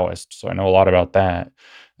arts Taoist, so I know a lot about that.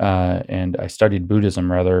 And I studied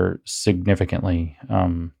Buddhism rather significantly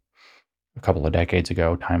a couple of decades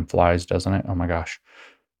ago. Time flies, doesn't it? Oh my gosh.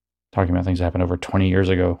 Talking about things that happened over 20 years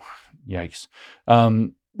ago. Yikes.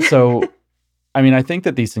 So, I mean, I think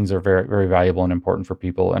that these things are very, very valuable and important for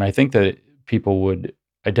people. And I think that people would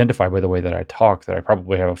identify by the way that I talk that I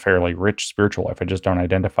probably have a fairly rich spiritual life. I just don't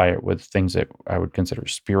identify it with things that I would consider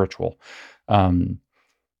spiritual. Um,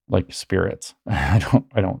 like spirits. I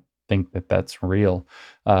don't think that that's real,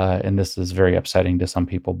 and this is very upsetting to some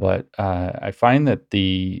people. But I find that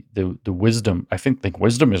the wisdom. I think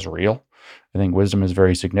wisdom is real. I think wisdom is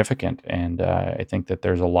very significant, and I think that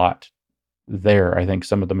there's a lot there. I think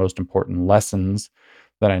some of the most important lessons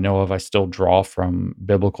that I know of, I still draw from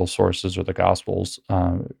biblical sources or the Gospels,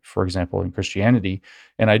 for example, in Christianity.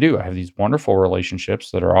 And I have these wonderful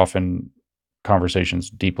relationships that are often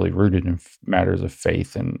conversations deeply rooted in matters of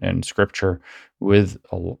faith and scripture with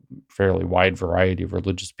a fairly wide variety of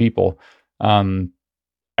religious people. Um,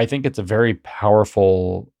 I think it's a very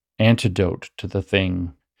powerful antidote to the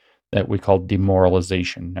thing that we call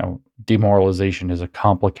demoralization. Now, demoralization is a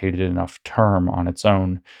complicated enough term on its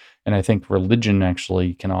own. And I think religion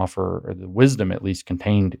actually can offer, or the wisdom at least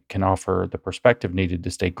contained, can offer the perspective needed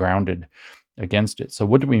to stay grounded against it. So,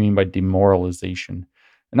 what do we mean by demoralization?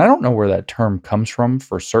 And I don't know where that term comes from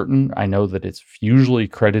for certain. I know that it's usually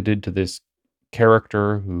credited to this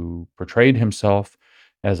character who portrayed himself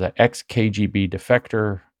as an ex KGB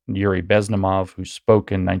defector, Yuri Beznomov, who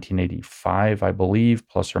spoke in 1985, I believe,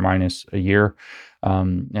 plus or minus a year,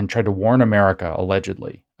 and tried to warn America,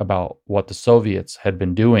 allegedly, about what the Soviets had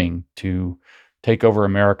been doing to take over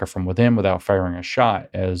America from within without firing a shot,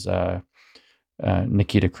 as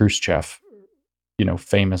Nikita Khrushchev,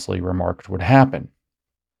 famously remarked would happen.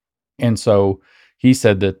 And so he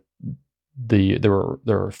said that there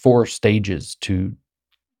were 4 stages to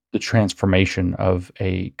the transformation of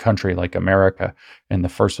a country like America. And the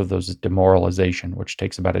first of those is demoralization, which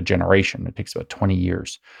takes about a generation. It takes about 20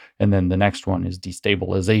 years. And then the next one is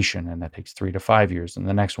destabilization, and that takes 3 to 5 years. And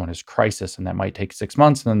the next one is crisis, and that might take 6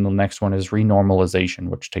 months. And then the next one is renormalization,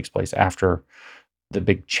 which takes place after the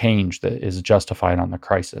big change that is justified on the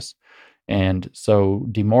crisis. And so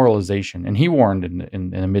demoralization, and he warned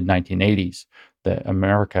in the mid 1980s that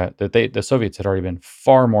the Soviets had already been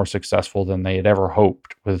far more successful than they had ever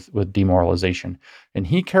hoped with demoralization. And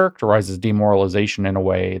he characterizes demoralization in a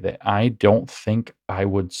way that I don't think I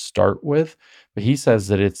would start with, but he says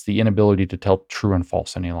that it's the inability to tell true and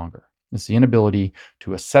false any longer. It's the inability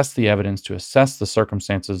to assess the evidence, to assess the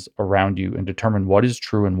circumstances around you, and determine what is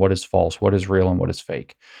true and what is false, what is real and what is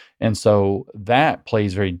fake. And so that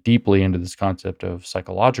plays very deeply into this concept of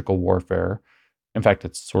psychological warfare. In fact,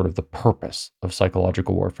 it's sort of the purpose of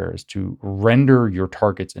psychological warfare is to render your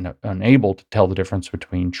targets unable to tell the difference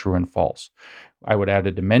between true and false. I would add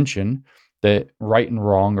a dimension that right and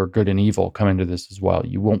wrong or good and evil come into this as well.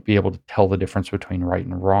 You won't be able to tell the difference between right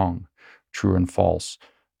and wrong, true and false,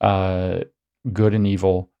 good and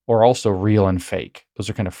evil, or also real and fake. Those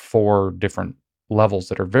are kind of four different levels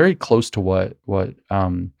that are very close to what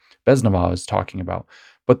Besnava is talking about.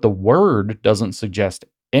 But the word doesn't suggest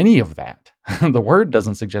any of that. The word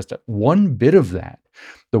doesn't suggest one bit of that.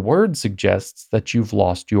 The word suggests that you've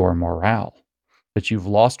lost your morale, that you've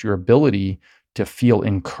lost your ability to feel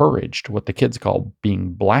encouraged. What the kids call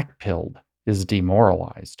being black-pilled is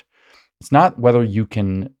demoralized. It's not whether you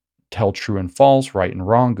can tell true and false, right and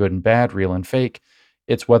wrong, good and bad, real and fake.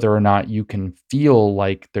 It's whether or not you can feel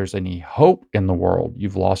like there's any hope in the world.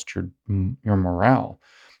 You've lost your morale.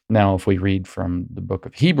 Now, if we read from the book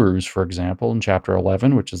of Hebrews, for example, in chapter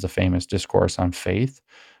 11, which is the famous discourse on faith,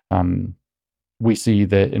 we see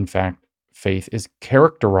that, in fact, faith is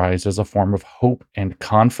characterized as a form of hope and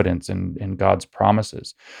confidence in God's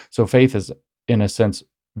promises. So faith is, in a sense,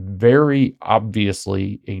 very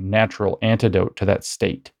obviously a natural antidote to that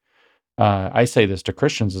state. I say this to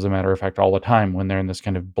Christians, as a matter of fact, all the time when they're in this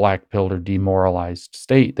kind of black-pilled or demoralized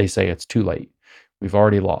state. They say it's too late. We've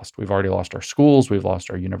already lost. We've already lost our schools. We've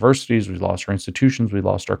lost our universities. We've lost our institutions. We've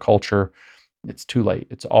lost our culture. It's too late.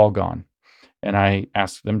 It's all gone. And I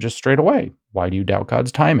ask them just straight away, why do you doubt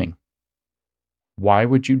God's timing? Why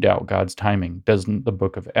would you doubt God's timing? Doesn't the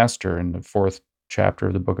book of Esther, in the fourth chapter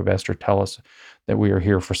of the book of Esther, tell us that we are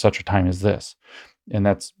here for such a time as this? And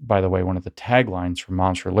that's, by the way, one of the taglines for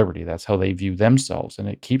Moms for Liberty. That's how they view themselves, and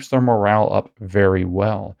it keeps their morale up very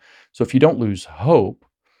well. So if you don't lose hope,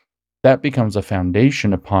 that becomes a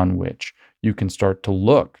foundation upon which you can start to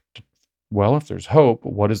look. Well, if there's hope,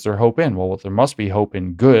 what is there hope in? Well, there must be hope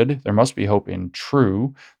in good. There must be hope in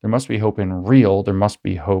true. There must be hope in real. There must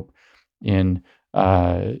be hope in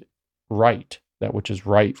right, that which is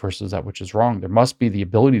right versus that which is wrong. There must be the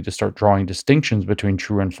ability to start drawing distinctions between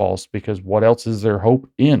true and false, because what else is there hope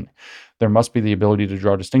in? There must be the ability to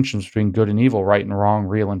draw distinctions between good and evil, right and wrong,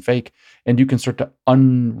 real and fake. And you can start to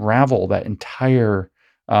unravel that entire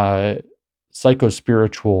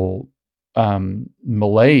psychospiritual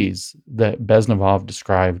malaise that Besnavov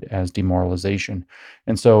described as demoralization.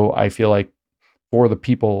 And so I feel like for the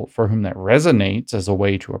people for whom that resonates as a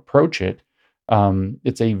way to approach it,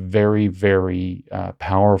 it's a very, very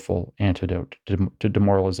powerful antidote to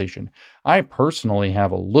demoralization. I personally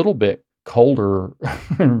have a little bit colder,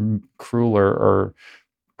 crueler, or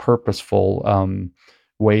purposeful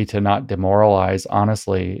way to not demoralize.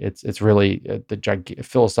 Honestly, it's really the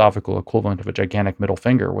philosophical equivalent of a gigantic middle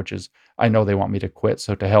finger, which is, I know they want me to quit,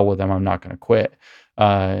 so to hell with them, I'm not going to quit.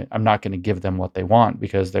 I'm not going to give them what they want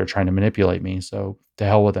because they're trying to manipulate me. So to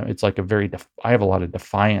hell with them. It's like I have a lot of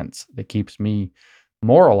defiance that keeps me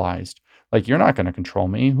moralized. Like, you're not going to control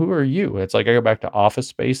me. Who are you? It's like I go back to Office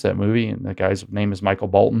Space, that movie, and the guy's name is Michael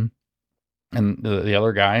Bolton. And the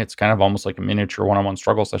other guy, it's kind of almost like a miniature one-on-one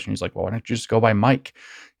struggle session. He's like, well, why don't you just go by Mike?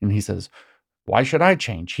 And he says, why should I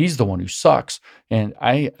change? He's the one who sucks. And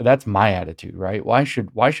that's my attitude, right? Why should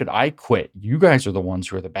I quit? You guys are the ones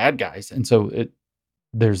who are the bad guys. And so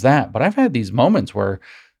there's that. But I've had these moments where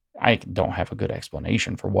I don't have a good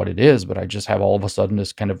explanation for what it is, but I just have all of a sudden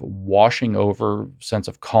this kind of washing over sense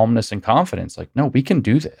of calmness and confidence. Like, no, we can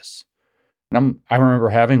do this. And I remember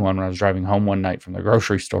having one when I was driving home one night from the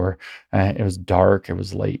grocery store. It was dark. It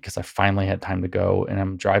was late because I finally had time to go. And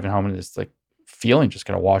I'm driving home, and this like feeling just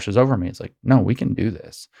kind of washes over me. It's like, no, we can do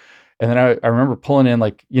this. And then I remember pulling in,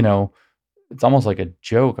 like, it's almost like a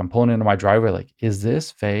joke. I'm pulling into my driveway, like, is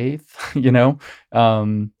this faith? And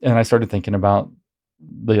I started thinking about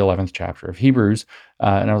the 11th chapter of Hebrews.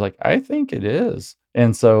 And I was like, I think it is.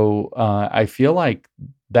 And so I feel like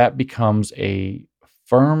that becomes a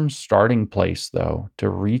firm starting place, though, to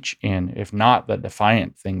reach in, if not the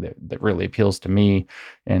defiant thing that really appeals to me.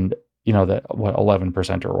 And, that what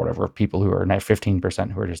 11% or whatever of people who are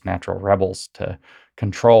 15% who are just natural rebels to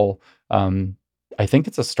control. I think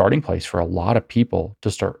it's a starting place for a lot of people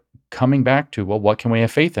to start coming back to, well, what can we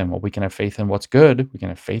have faith in? Well, we can have faith in what's good. We can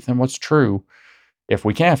have faith in what's true. If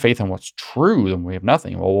we can't have faith in what's true, then we have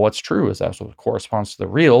nothing. Well, what's true is that's what corresponds to the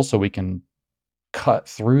real, so we can cut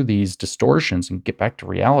through these distortions and get back to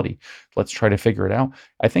reality. Let's try to figure it out.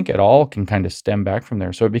 I think it all can kind of stem back from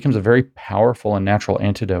there. So it becomes a very powerful and natural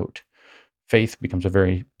antidote. Faith becomes a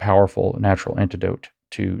very powerful natural antidote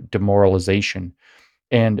to demoralization.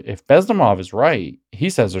 And if Bezdomov is right, he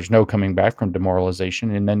says there's no coming back from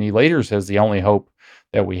demoralization. And then he later says the only hope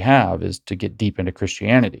that we have is to get deep into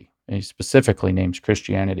Christianity. And he specifically names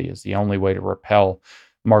Christianity as the only way to repel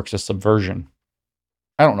Marxist subversion.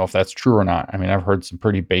 I don't know if that's true or not. I mean, I've heard some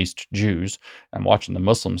pretty based Jews. I'm watching the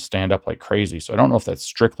Muslims stand up like crazy. So I don't know if that's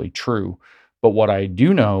strictly true. But what I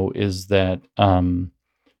do know is that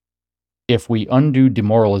if we undo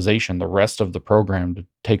demoralization, the rest of the program to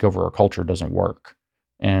take over our culture doesn't work.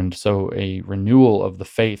 And so a renewal of the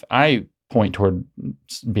faith, I point toward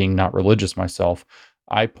being not religious myself.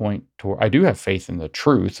 I do have faith in the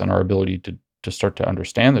truth and our ability to start to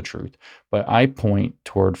understand the truth, but I point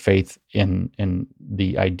toward faith in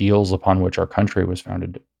the ideals upon which our country was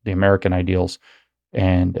founded, the American ideals.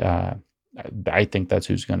 And I think that's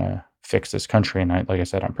who's going to fix this country. And like I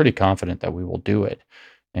said, I'm pretty confident that we will do it.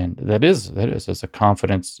 And that is it's a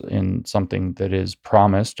confidence in something that is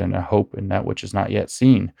promised and a hope in that which is not yet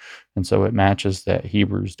seen. And so it matches that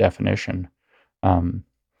Hebrews definition.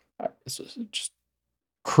 It's just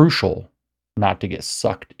crucial not to get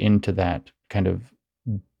sucked into that kind of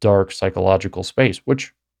dark psychological space,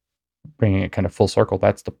 which, bringing it kind of full circle,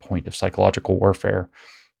 that's the point of psychological warfare.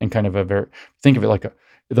 And kind of think of it like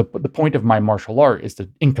the point of my martial art is to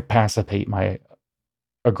incapacitate my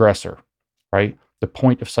aggressor, right? The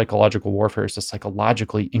point of psychological warfare is to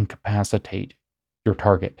psychologically incapacitate your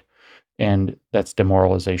target, and that's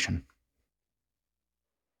demoralization.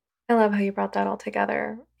 I love how you brought that all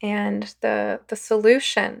together, and the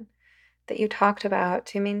solution that you talked about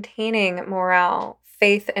to maintaining morale,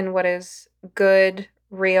 faith in what is good,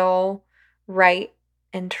 real, right,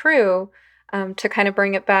 and true, to kind of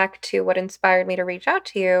bring it back to what inspired me to reach out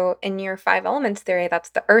to you in your five elements theory. That's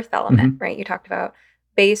the earth element, Mhm. right? You talked about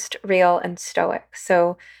based, real, and stoic.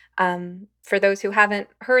 So, for those who haven't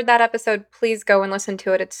heard that episode, please go and listen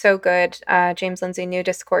to it. It's so good. James Lindsay, New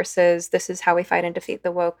Discourses. This is how we fight and defeat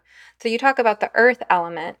the woke. So you talk about the earth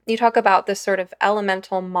element. You talk about this sort of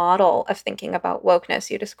elemental model of thinking about wokeness.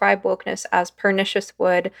 You describe wokeness as pernicious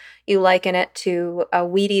wood. You liken it to a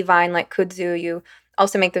weedy vine like kudzu. You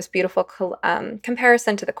also make this beautiful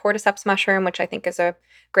comparison to the cordyceps mushroom, which I think is a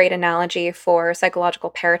great analogy for psychological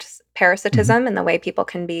Mhm. parasitism and the way people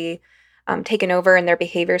can be taken over and their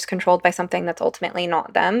behaviors controlled by something that's ultimately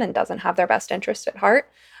not them and doesn't have their best interest at heart.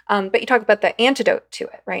 But you talk about the antidote to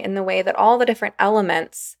it, right? In the way that all the different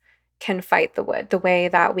elements can fight the wood, the way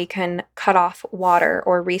that we can cut off water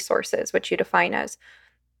or resources, which you define as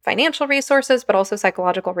financial resources, but also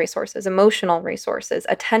psychological resources, emotional resources,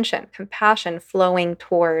 attention, compassion flowing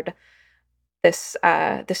toward this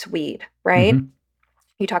weed, right? Mhm.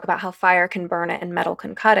 You talk about how fire can burn it and metal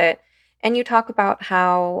can cut it. And you talk about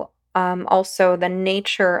how also the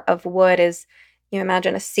nature of wood is, you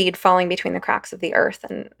imagine a seed falling between the cracks of the earth.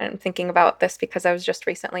 And I'm thinking about this because I was just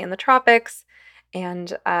recently in the tropics.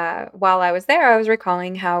 And while I was there, I was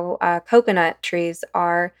recalling how coconut trees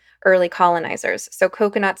are early colonizers. So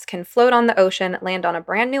coconuts can float on the ocean, land on a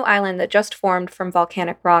brand new island that just formed from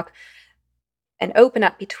volcanic rock, and open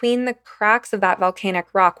up between the cracks of that volcanic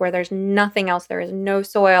rock where there's nothing else, there is no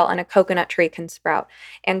soil, and a coconut tree can sprout.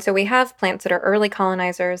 And so we have plants that are early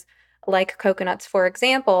colonizers, like coconuts, for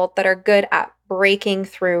example, that are good at breaking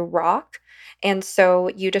through rock. And so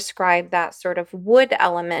you describe that sort of wood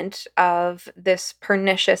element of this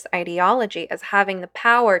pernicious ideology as having the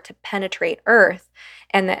power to penetrate earth,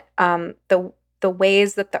 and that the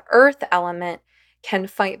ways that the earth element can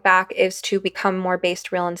fight back is to become more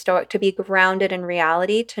based, real, and stoic, to be grounded in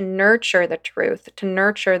reality, to nurture the truth, to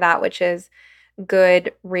nurture that which is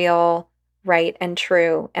good, real, right, and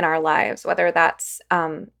true in our lives. Whether that's,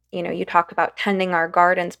 you talked about tending our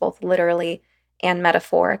gardens both literally and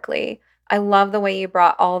metaphorically. I love the way you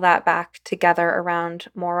brought all that back together around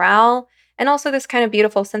morale, and also this kind of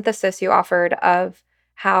beautiful synthesis you offered of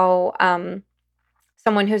how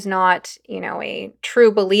someone who's not, a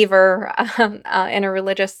true believer in a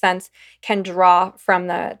religious sense can draw from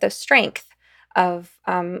the strength of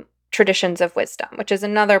traditions of wisdom, which is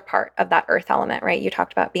another part of that earth element, right? You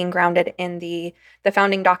talked about being grounded in the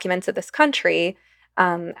founding documents of this country,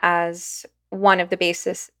 as one of the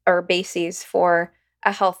bases for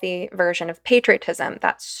a healthy version of patriotism,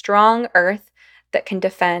 that strong earth that can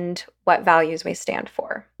defend what values we stand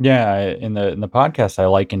for. Yeah, in the podcast, I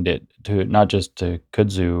likened it to not just to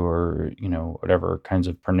kudzu or whatever kinds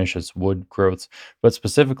of pernicious wood growths, but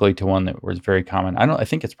specifically to one that was very common. I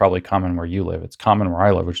think it's probably common where you live. It's common where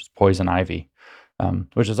I live, which is poison ivy,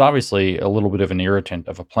 which is obviously a little bit of an irritant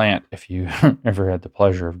of a plant if you ever had the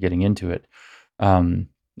pleasure of getting into it. Um,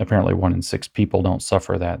 Apparently, 1 in 6 people don't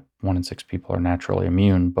suffer that. 1 in 6 people are naturally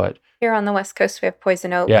immune, but Here on the West Coast, we have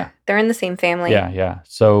poison oak. yeah, They're in the same family. yeah.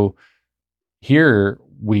 So here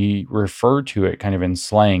we refer to it kind of in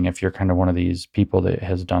slang. If you're kind of one of these people that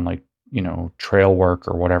has done like, trail work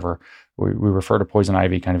or whatever, we refer to poison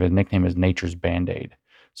ivy kind of a nickname as nature's band-aid.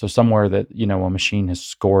 So somewhere that, a machine has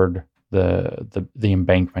scored the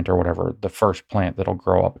embankment or whatever, the first plant that'll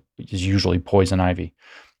grow up is usually poison ivy.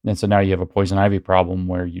 And so now you have a poison ivy problem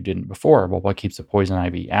where you didn't before. Well, what keeps the poison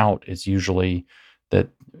ivy out is usually the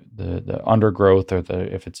undergrowth, or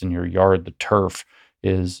if it's in your yard, the turf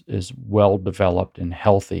is well developed and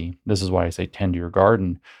healthy. This is why I say tend to your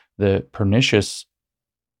garden. The pernicious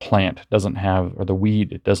plant doesn't have, or the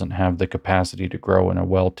weed, it doesn't have the capacity to grow in a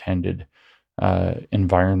well tended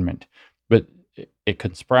environment, but it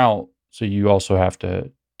can sprout. So you also have to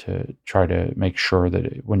try to make sure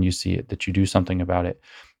that when you see it, that you do something about it.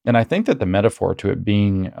 And I think that the metaphor to it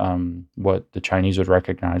being what the Chinese would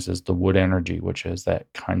recognize as the wood energy, which is that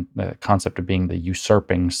concept of being the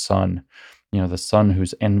usurping son, the son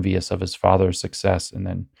who's envious of his father's success and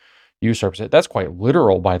then usurps it. That's quite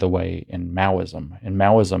literal, by the way, in Maoism. In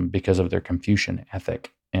Maoism, because of their Confucian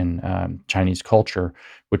ethic in Chinese culture,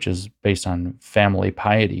 which is based on family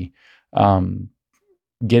piety, um,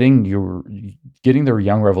 getting their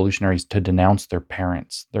young revolutionaries to denounce their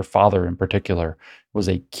parents, their father in particular, was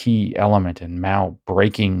a key element in Mao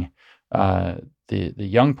breaking the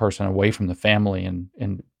young person away from the family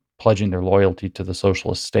and pledging their loyalty to the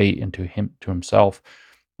socialist state and to himself.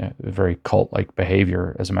 A very cult-like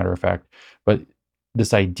behavior, as a matter of fact. But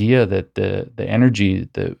this idea that the energy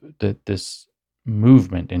that this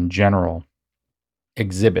movement in general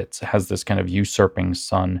exhibits has this kind of usurping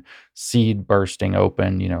sun, seed bursting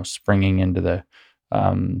open, springing into the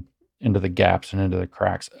gaps and into the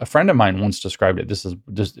cracks. A friend of mine once described it. This is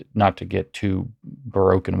just not to get too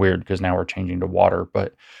baroque and weird, because now we're changing to water,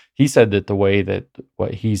 but he said that the way that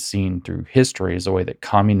what he's seen through history is the way that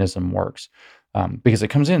communism works. Because it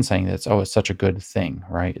comes in saying that it's such a good thing,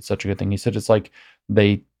 right? It's such a good thing. He said it's like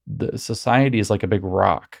the society is like a big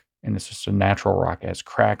rock, and it's just a natural rock. It has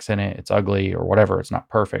cracks in it. It's ugly or whatever. It's not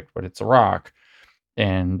perfect, but it's a rock.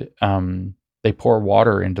 And they pour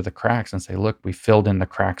water into the cracks and say, look, we filled in the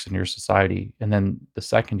cracks in your society. And then the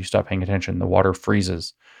second you stop paying attention, the water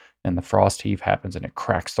freezes and the frost heave happens and it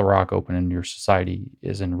cracks the rock open, and your society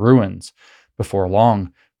is in ruins before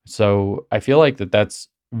long. So I feel like that's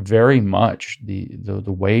very much the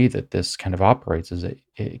way that this kind of operates. Is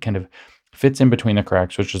it kind of fits in between the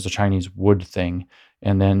cracks, which is a Chinese wood thing,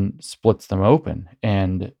 and then splits them open.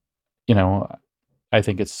 And, you know, I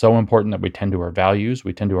think it's so important that we tend to our values,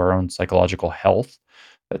 we tend to our own psychological health.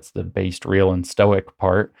 That's the based, real, and stoic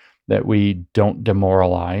part, that we don't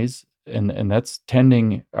demoralize. And that's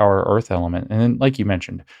tending our earth element. And then, like you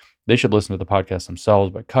mentioned, they should listen to the podcast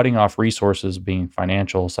themselves, but cutting off resources, being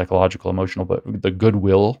financial, psychological, emotional, but the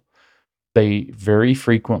goodwill, they very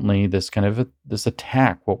frequently, this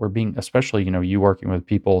attack, what we're being, especially, you working with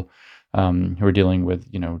people who are dealing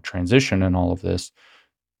with, transition and all of this,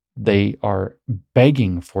 they are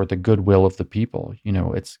begging for the goodwill of the people.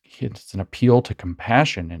 It's an appeal to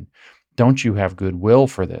compassion, and don't you have goodwill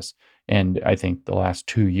for this? And I think the last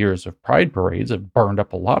 2 years of pride parades have burned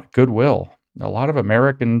up a lot of goodwill. A lot of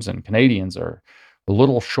Americans and Canadians are a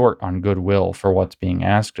little short on goodwill for what's being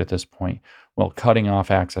asked at this point. Well, cutting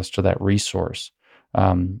off access to that resource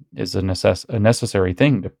is a necessary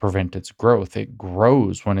thing to prevent its growth. It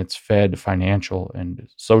grows when it's fed financial and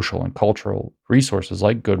social and cultural resources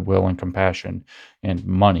like goodwill and compassion and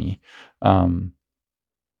money. And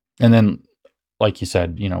then, like you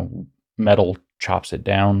said, metal chops it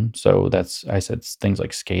down. So I said things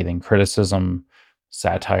like scathing criticism,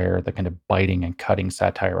 satire, the kind of biting and cutting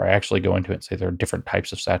satire. I actually go into it and say there are different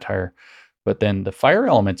types of satire. But then the fire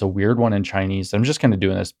element's a weird one in Chinese. I'm just kind of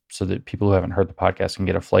doing this so that people who haven't heard the podcast can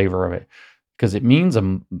get a flavor of it, because it means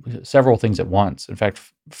several things at once. In fact,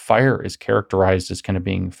 fire is characterized as kind of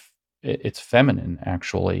being, it's feminine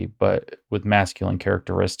actually, but with masculine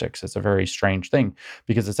characteristics. It's a very strange thing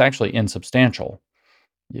because it's actually insubstantial.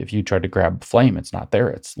 If you try to grab flame, it's not there.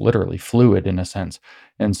 It's literally fluid in a sense.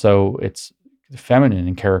 And so it's feminine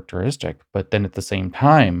and characteristic, but then at the same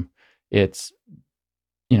time, it's,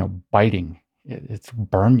 biting. It's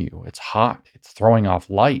burn you. It's hot. It's throwing off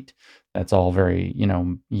light. That's all very,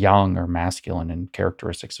 young or masculine in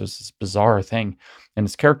characteristics. So it's this bizarre thing. And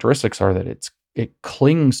its characteristics are that it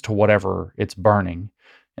clings to whatever it's burning.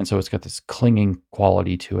 And so it's got this clinging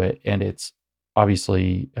quality to it. And it's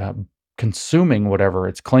obviously consuming whatever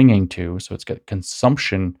it's clinging to. So it's got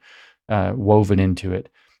consumption woven into it.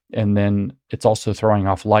 And then it's also throwing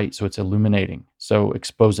off light. So it's illuminating. So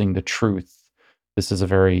exposing the truth. This is a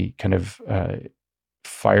very kind of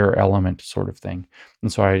fire element sort of thing.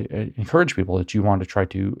 And so I encourage people that you want to try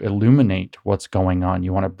to illuminate what's going on.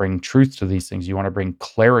 You want to bring truth to these things. You want to bring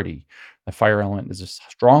clarity. The fire element is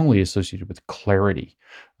strongly associated with clarity.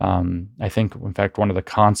 I think, in fact, one of the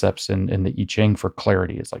concepts in the I Ching for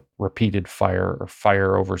clarity is like repeated fire or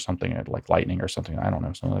fire over something like lightning or something. I don't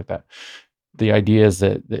know, something like that. The idea is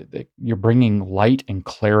that you're bringing light and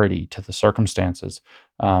clarity to the circumstances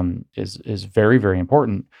is very, very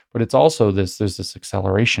important. But it's also there's this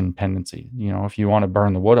acceleration tendency. If you want to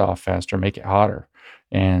burn the wood off faster, make it hotter,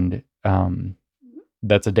 and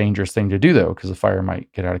that's a dangerous thing to do though, because the fire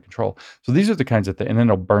might get out of control. So these are the kinds of things, and then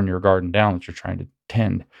it'll burn your garden down that you're trying to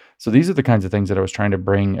tend. So these are the kinds of things that I was trying to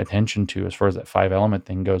bring attention to as far as that 5 element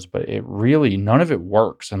thing goes. But it really, none of it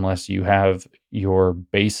works unless you have your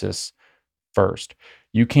basis first.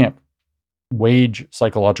 You can't wage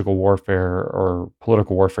psychological warfare or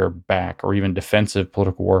political warfare back, or even defensive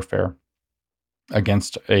political warfare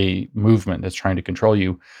against a movement that's trying to control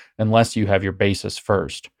you unless you have your basis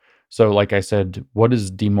first. So, like I said, what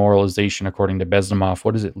is demoralization according to Bezdemov?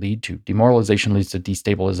 What does it lead to? Demoralization leads to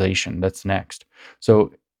destabilization. That's next.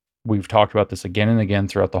 So, we've talked about this again and again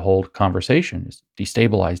throughout the whole conversation. Is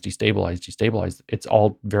destabilize, destabilize, destabilize. It's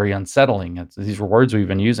all very unsettling. These are words we've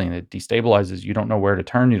been using. It destabilizes. You don't know where to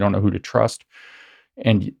turn. You don't know who to trust.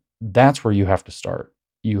 And that's where you have to start.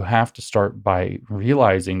 You have to start by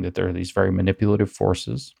realizing that there are these very manipulative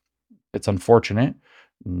forces. It's unfortunate.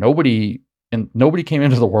 Nobody came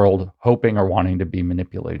into the world hoping or wanting to be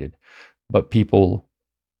manipulated, but people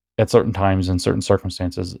at certain times and certain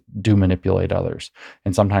circumstances do manipulate others.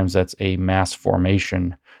 And sometimes that's a mass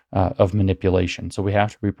formation of manipulation. So we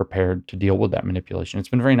have to be prepared to deal with that manipulation. It's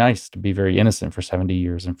been very nice to be very innocent for 70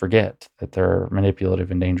 years and forget that there are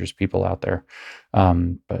manipulative and dangerous people out there.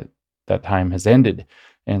 But that time has ended.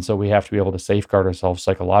 And so we have to be able to safeguard ourselves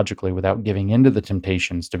psychologically without giving into the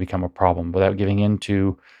temptations to become a problem, without giving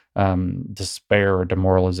into despair or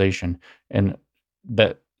demoralization. And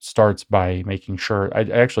that starts by making sure. I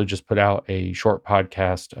actually just put out a short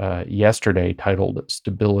podcast yesterday titled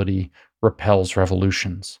Stability Repels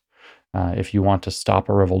Revolutions. If you want to stop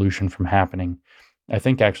a revolution from happening, I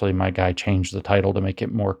think actually my guy changed the title to make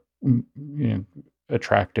it more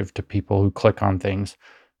attractive to people who click on things.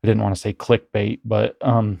 I didn't want to say clickbait, but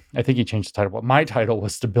I think he changed the title. But my title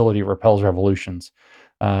was Stability Repels Revolutions.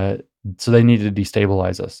 So they need to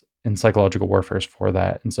destabilize us, and psychological warfare is for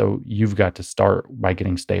that. And so you've got to start by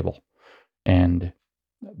getting stable. And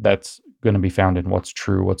that's going to be found in what's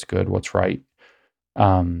true, what's good, what's right,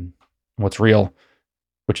 what's real,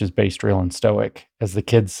 which is based, real, and stoic, as the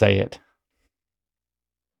kids say it.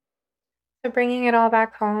 So bringing it all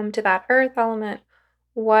back home to that earth element,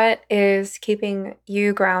 what is keeping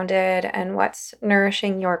you grounded and what's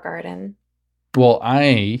nourishing your garden? Well,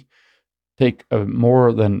 I take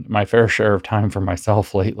more than my fair share of time for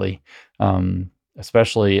myself lately,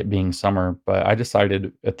 especially it being summer. But I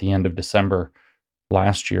decided at the end of December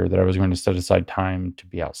last year that I was going to set aside time to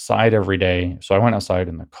be outside every day. So I went outside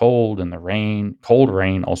in the cold and the rain, cold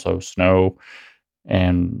rain, also snow.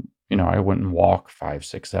 And, I went and walked 5,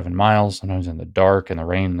 6, 7 miles, sometimes in the dark and the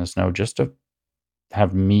rain and the snow, just to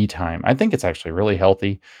have me time. I think it's actually really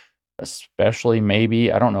healthy, especially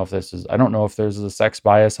maybe, I don't know if there's a sex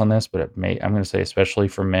bias on this, but I'm going to say especially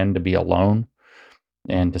for men to be alone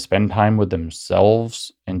and to spend time with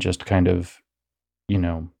themselves and just kind of,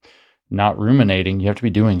 not ruminating. You have to be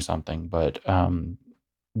doing something, but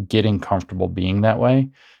getting comfortable being that way.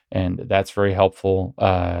 And that's very helpful.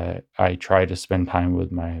 I try to spend time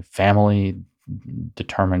with my family,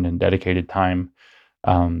 determined and dedicated time.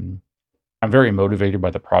 Um, I'm very motivated by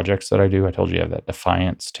the projects that I do. I told you I have that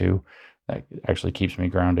defiance too. That actually keeps me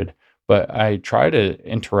grounded. But I try to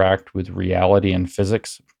interact with reality and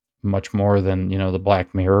physics much more than, the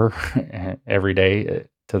Black Mirror every day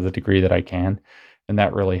to the degree that I can. And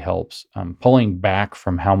that really helps. Pulling back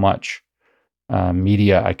from how much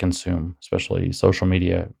media I consume, especially social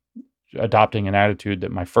media, adopting an attitude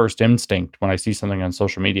that my first instinct when I see something on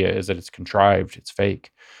social media is that it's contrived, it's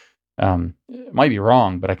fake. It might be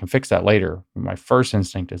wrong, but I can fix that later. My first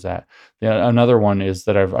instinct is that. Another one is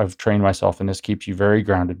that I've trained myself, and this keeps you very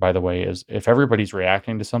grounded, by the way, is if everybody's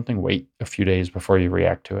reacting to something, wait a few days before you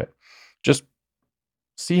react to it. Just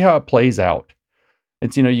see how it plays out.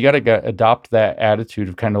 It's, you got to adopt that attitude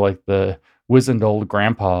of kind of like the wizened old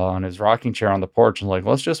grandpa on his rocking chair on the porch and like,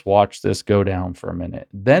 let's just watch this go down for a minute.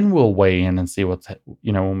 Then we'll weigh in and see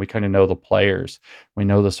when we kind of know the players, we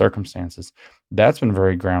know the circumstances. That's been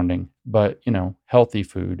very grounding. But, healthy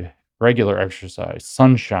food, regular exercise,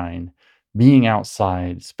 sunshine, being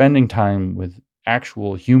outside, spending time with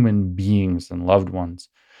actual human beings and loved ones.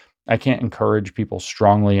 I can't encourage people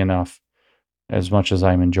strongly enough, as much as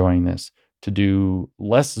I'm enjoying this, to do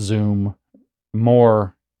less Zoom,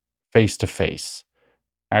 more face to face.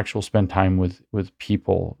 Actual spend time with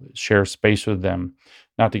people, share space with them.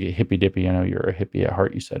 Not to get hippy dippy. I know you're a hippie at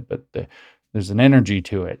heart, you said, but there's an energy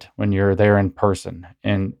to it when you're there in person,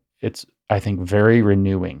 and it's, I think, very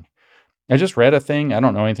renewing. I just read a thing. I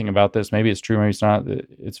don't know anything about this. Maybe it's true, maybe it's not.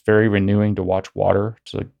 It's very renewing to watch water.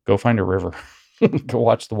 So go find a river, go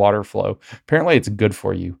watch the water flow. Apparently, it's good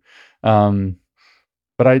for you.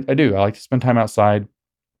 But I do. I like to spend time outside.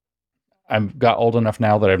 I've got old enough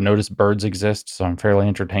now that I've noticed birds exist, so I'm fairly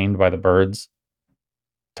entertained by the birds.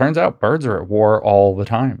 Turns out birds are at war all the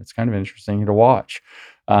time. It's kind of interesting to watch.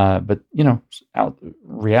 But out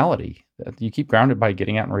reality. You keep grounded by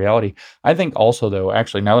getting out in reality. I think also, though,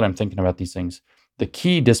 actually, now that I'm thinking about these things, the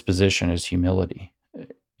key disposition is humility.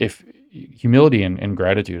 If humility and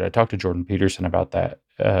gratitude. I talked to Jordan Peterson about that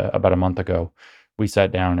about a month ago. We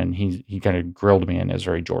sat down and he kind of grilled me in his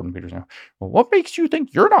very Jordan Peterson. Well, what makes you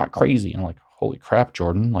think you're not crazy? And I'm like, holy crap,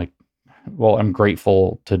 Jordan. Like, well, I'm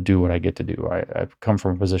grateful to do what I get to do. I've come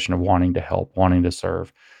from a position of wanting to help, wanting to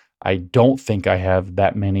serve. I don't think I have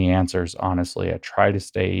that many answers, honestly. I try to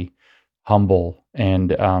stay humble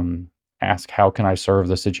and ask, how can I serve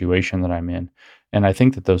the situation that I'm in? And I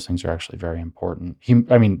think that those things are actually very important.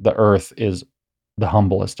 The earth is the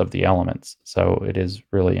humblest of the elements, so it is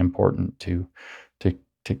really important to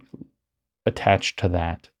to attach to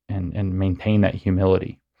that and maintain that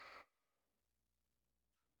humility.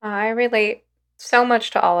 I relate so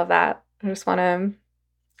much to all of that. I just want to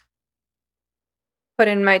put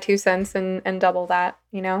in my 2 cents and double that,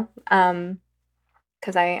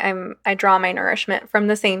 because I draw my nourishment from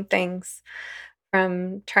the same things,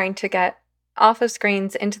 from trying to get off of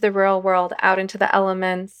screens into the real world, out into the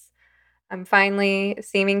elements. I'm finally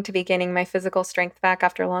seeming to be gaining my physical strength back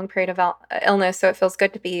after a long period of illness, so it feels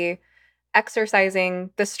good to be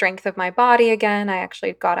exercising the strength of my body again. I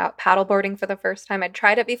actually got out paddleboarding for the first time. I'd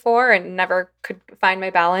tried it before and never could find my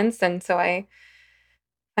balance, and so I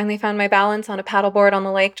finally found my balance on a paddleboard on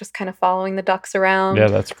the lake, just kind of following the ducks Yeah, around.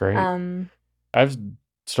 that's great. Um, I've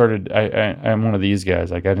started. I'm one of these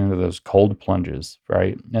guys. I got into those cold plunges,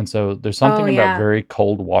 right? And so there's oh something about yeah. very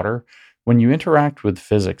cold water when you interact with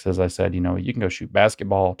physics. As I said, you can go shoot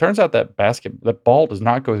basketball. Turns out that ball does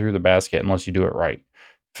not go through the basket unless you do it right.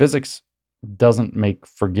 Physics doesn't make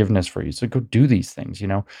forgiveness for you. So go do these things.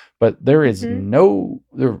 But there is Hmm.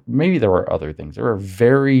 maybe there are other things. There are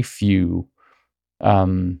very few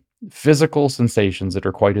um, physical sensations that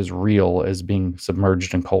are quite as real as being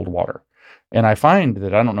submerged in cold water. And I find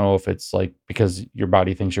that, I don't know if it's like because your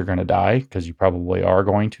body thinks you're going to die, because you probably are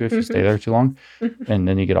going to if you stay Hmm. there too long, and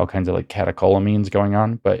then you get all kinds of like catecholamines going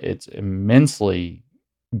on, but it's immensely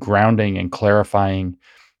grounding and clarifying.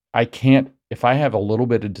 I can't, if I have a little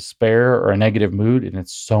bit of despair or a negative mood, and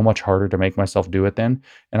it's so much harder to make myself do it then,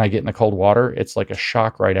 and I get in the cold water, it's like a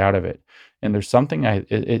shock right out of it. And there's something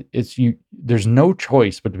it's you, there's no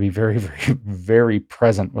choice but to be very, very, very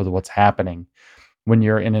present with what's happening when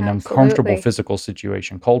you're in an uncomfortable Absolutely. physical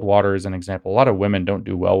situation. Cold water is an example. A lot of women don't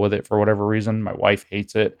do well with it for whatever reason. My wife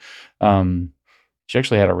hates it. Um, she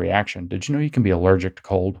actually had a reaction. Did you know you can be allergic to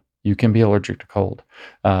cold? You can be allergic to cold.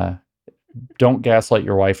 Uh, don't gaslight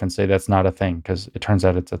your wife and say that's not a thing, because it turns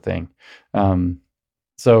out it's a thing. Um,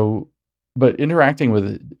 so, but interacting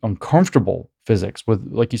with uncomfortable physics, with,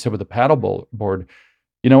 like you said, with the board,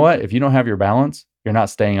 you know what? If you don't have your balance, you're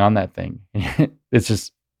not staying on that thing. It's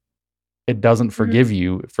just, it doesn't Hmm. forgive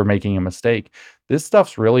you for making a mistake. This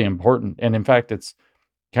stuff's really important. And in fact, it's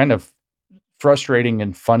kind of frustrating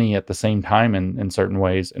and funny at the same time in certain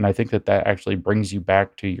ways. And I think that actually brings you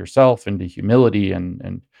back to yourself and to humility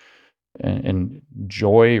and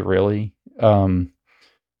joy, really.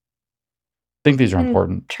 think these are And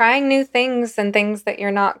important. trying new things and things that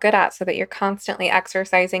you're not good at so that you're constantly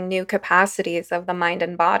exercising new capacities of the mind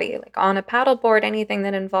and body. Like on a paddleboard, anything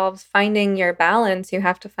that involves finding your balance, you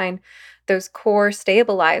have to find those core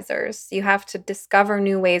stabilizers. You have to discover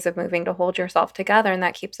new ways of moving to hold yourself together, and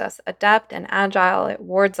that keeps us adept and agile. It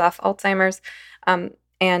wards off Alzheimer's.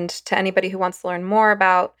 And to anybody who wants to learn more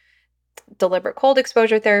about deliberate cold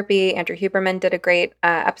exposure therapy, Andrew Huberman did a great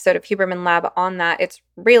episode of Huberman Lab on that. It's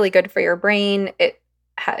really good for your brain.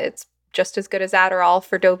 It's just as good as Adderall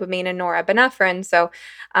for dopamine and norepinephrine. So,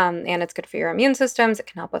 and it's good for your immune systems. It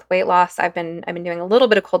can help with weight loss. I've been doing a little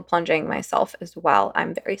bit of cold plunging myself as well.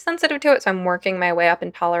 I'm very sensitive to it, so I'm working my way up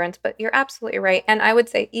in tolerance. But you're absolutely right, and I would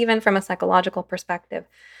say even from a psychological perspective,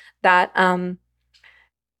 that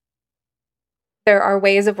there are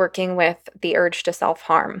ways of working with the urge to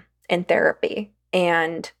self-harm in therapy.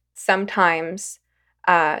 And sometimes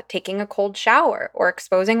taking a cold shower or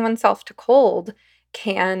exposing oneself to cold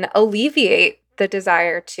can alleviate the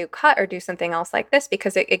desire to cut or do something else like this,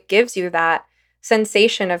 because it gives you that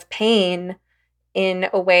sensation of pain in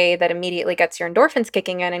a way that immediately gets your endorphins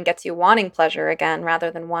kicking in and gets you wanting pleasure again rather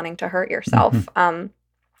than wanting to hurt yourself.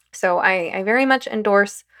 So I very much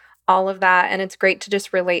endorse all of that. And it's great to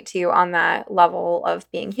just relate to you on that level of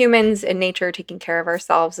being humans in nature, taking care of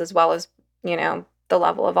ourselves, as well as, the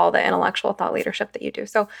level of all the intellectual thought leadership that you do.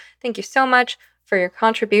 So thank you so much for your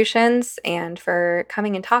contributions and for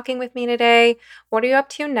coming and talking with me today. What are you up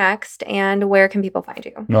to next, and where can people find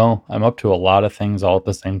you? Well, I'm up to a lot of things all at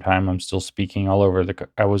the same time. I'm still speaking all over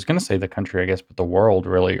I was going to say the country, I guess, but the world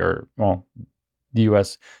really, or, well, the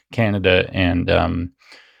US, Canada, and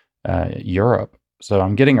Europe. So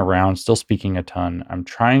I'm getting around, still speaking a ton. I'm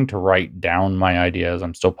trying to write down my ideas.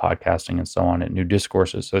 I'm still podcasting and so on at New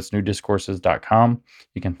Discourses. So it's newdiscourses.com.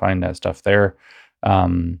 You can find that stuff there.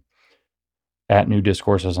 At New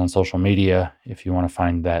Discourses on social media, if you want to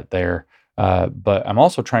find that there. But I'm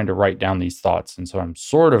also trying to write down these thoughts. And so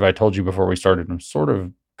I told you before we started, I'm sort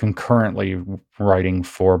of concurrently writing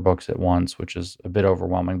 4 books at once, which is a bit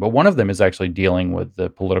overwhelming. But one of them is actually dealing with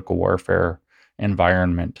the political warfare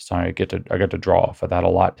environment. So I got to draw off of that a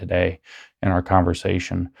lot today in our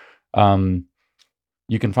conversation.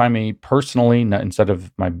 You can find me personally, instead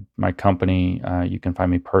of my company, you can find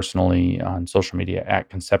me personally on social media at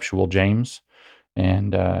Conceptual James.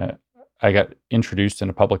 And I got introduced in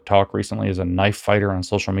a public talk recently as a knife fighter on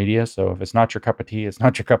social media. So if it's not your cup of tea, it's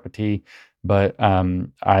not your cup of tea. But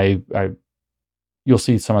you'll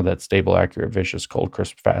see some of that stable, accurate, vicious, cold,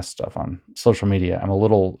 crisp, fast stuff on social media. I'm a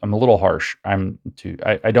little harsh.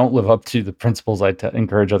 I don't live up to the principles I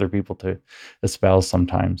encourage other people to espouse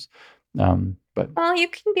sometimes. But Well, you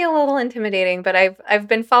can be a little intimidating, but I've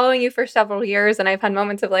been following you for several years, and I've had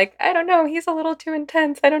moments of like, I don't know, he's a little too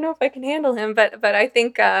intense. I don't know if I can handle him. But I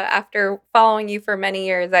think after following you for many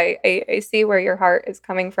years, I see where your heart is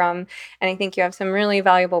coming from, and I think you have some really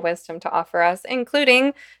valuable wisdom to offer us,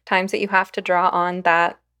 including times that you have to draw on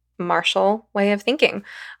that martial way of thinking.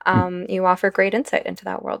 You offer great insight into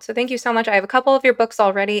that world. So thank you so much. I have a couple of your books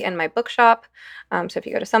already in my bookshop. So if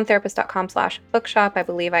you go to sometherapist.com/bookshop, I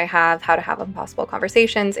believe I have How to Have Impossible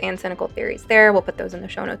Conversations and Cynical Theories there. We'll put those in the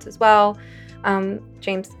show notes as well.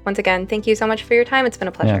 James, once again, thank you so much for your time. It's been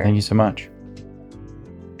a pleasure. Yeah, thank you so much.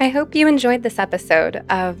 I hope you enjoyed this episode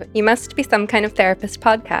of You Must Be Some Kind of Therapist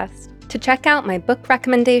podcast. To check out my book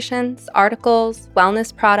recommendations, articles,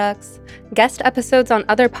 wellness products, guest episodes on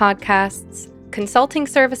other podcasts, consulting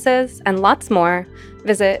services, and lots more,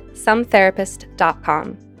 visit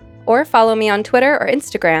sometherapist.com. Or follow me on Twitter or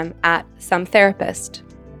Instagram at sometherapist.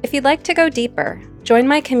 If you'd like to go deeper, join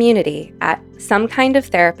my community at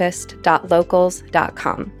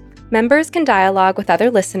somekindoftherapist.locals.com. Members can dialogue with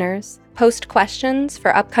other listeners, post questions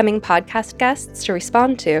for upcoming podcast guests to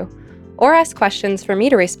respond to, or ask questions for me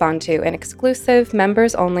to respond to in exclusive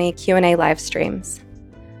members-only Q&A live streams.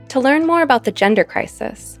 To learn more about the gender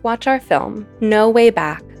crisis, watch our film, No Way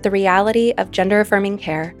Back, The Reality of Gender-Affirming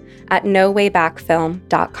Care at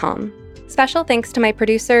nowaybackfilm.com. Special thanks to my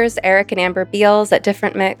producers, Eric and Amber Beals at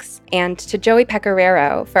Different Mix, and to Joey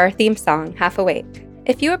Pecoraro for our theme song, Half Awake.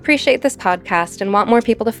 If you appreciate this podcast and want more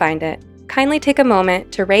people to find it, kindly take a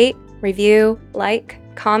moment to rate, review, like,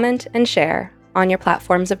 comment, and share on your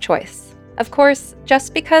platforms of choice. Of course,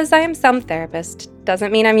 just because I am some therapist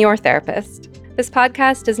doesn't mean I'm your therapist. This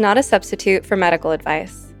podcast is not a substitute for medical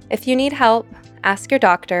advice. If you need help, ask your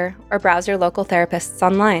doctor or browse your local therapists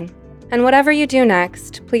online. And whatever you do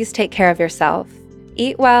next, please take care of yourself.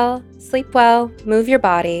 Eat well, sleep well, move your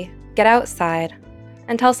body, get outside,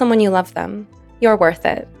 and tell someone you love them. You're worth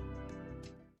it.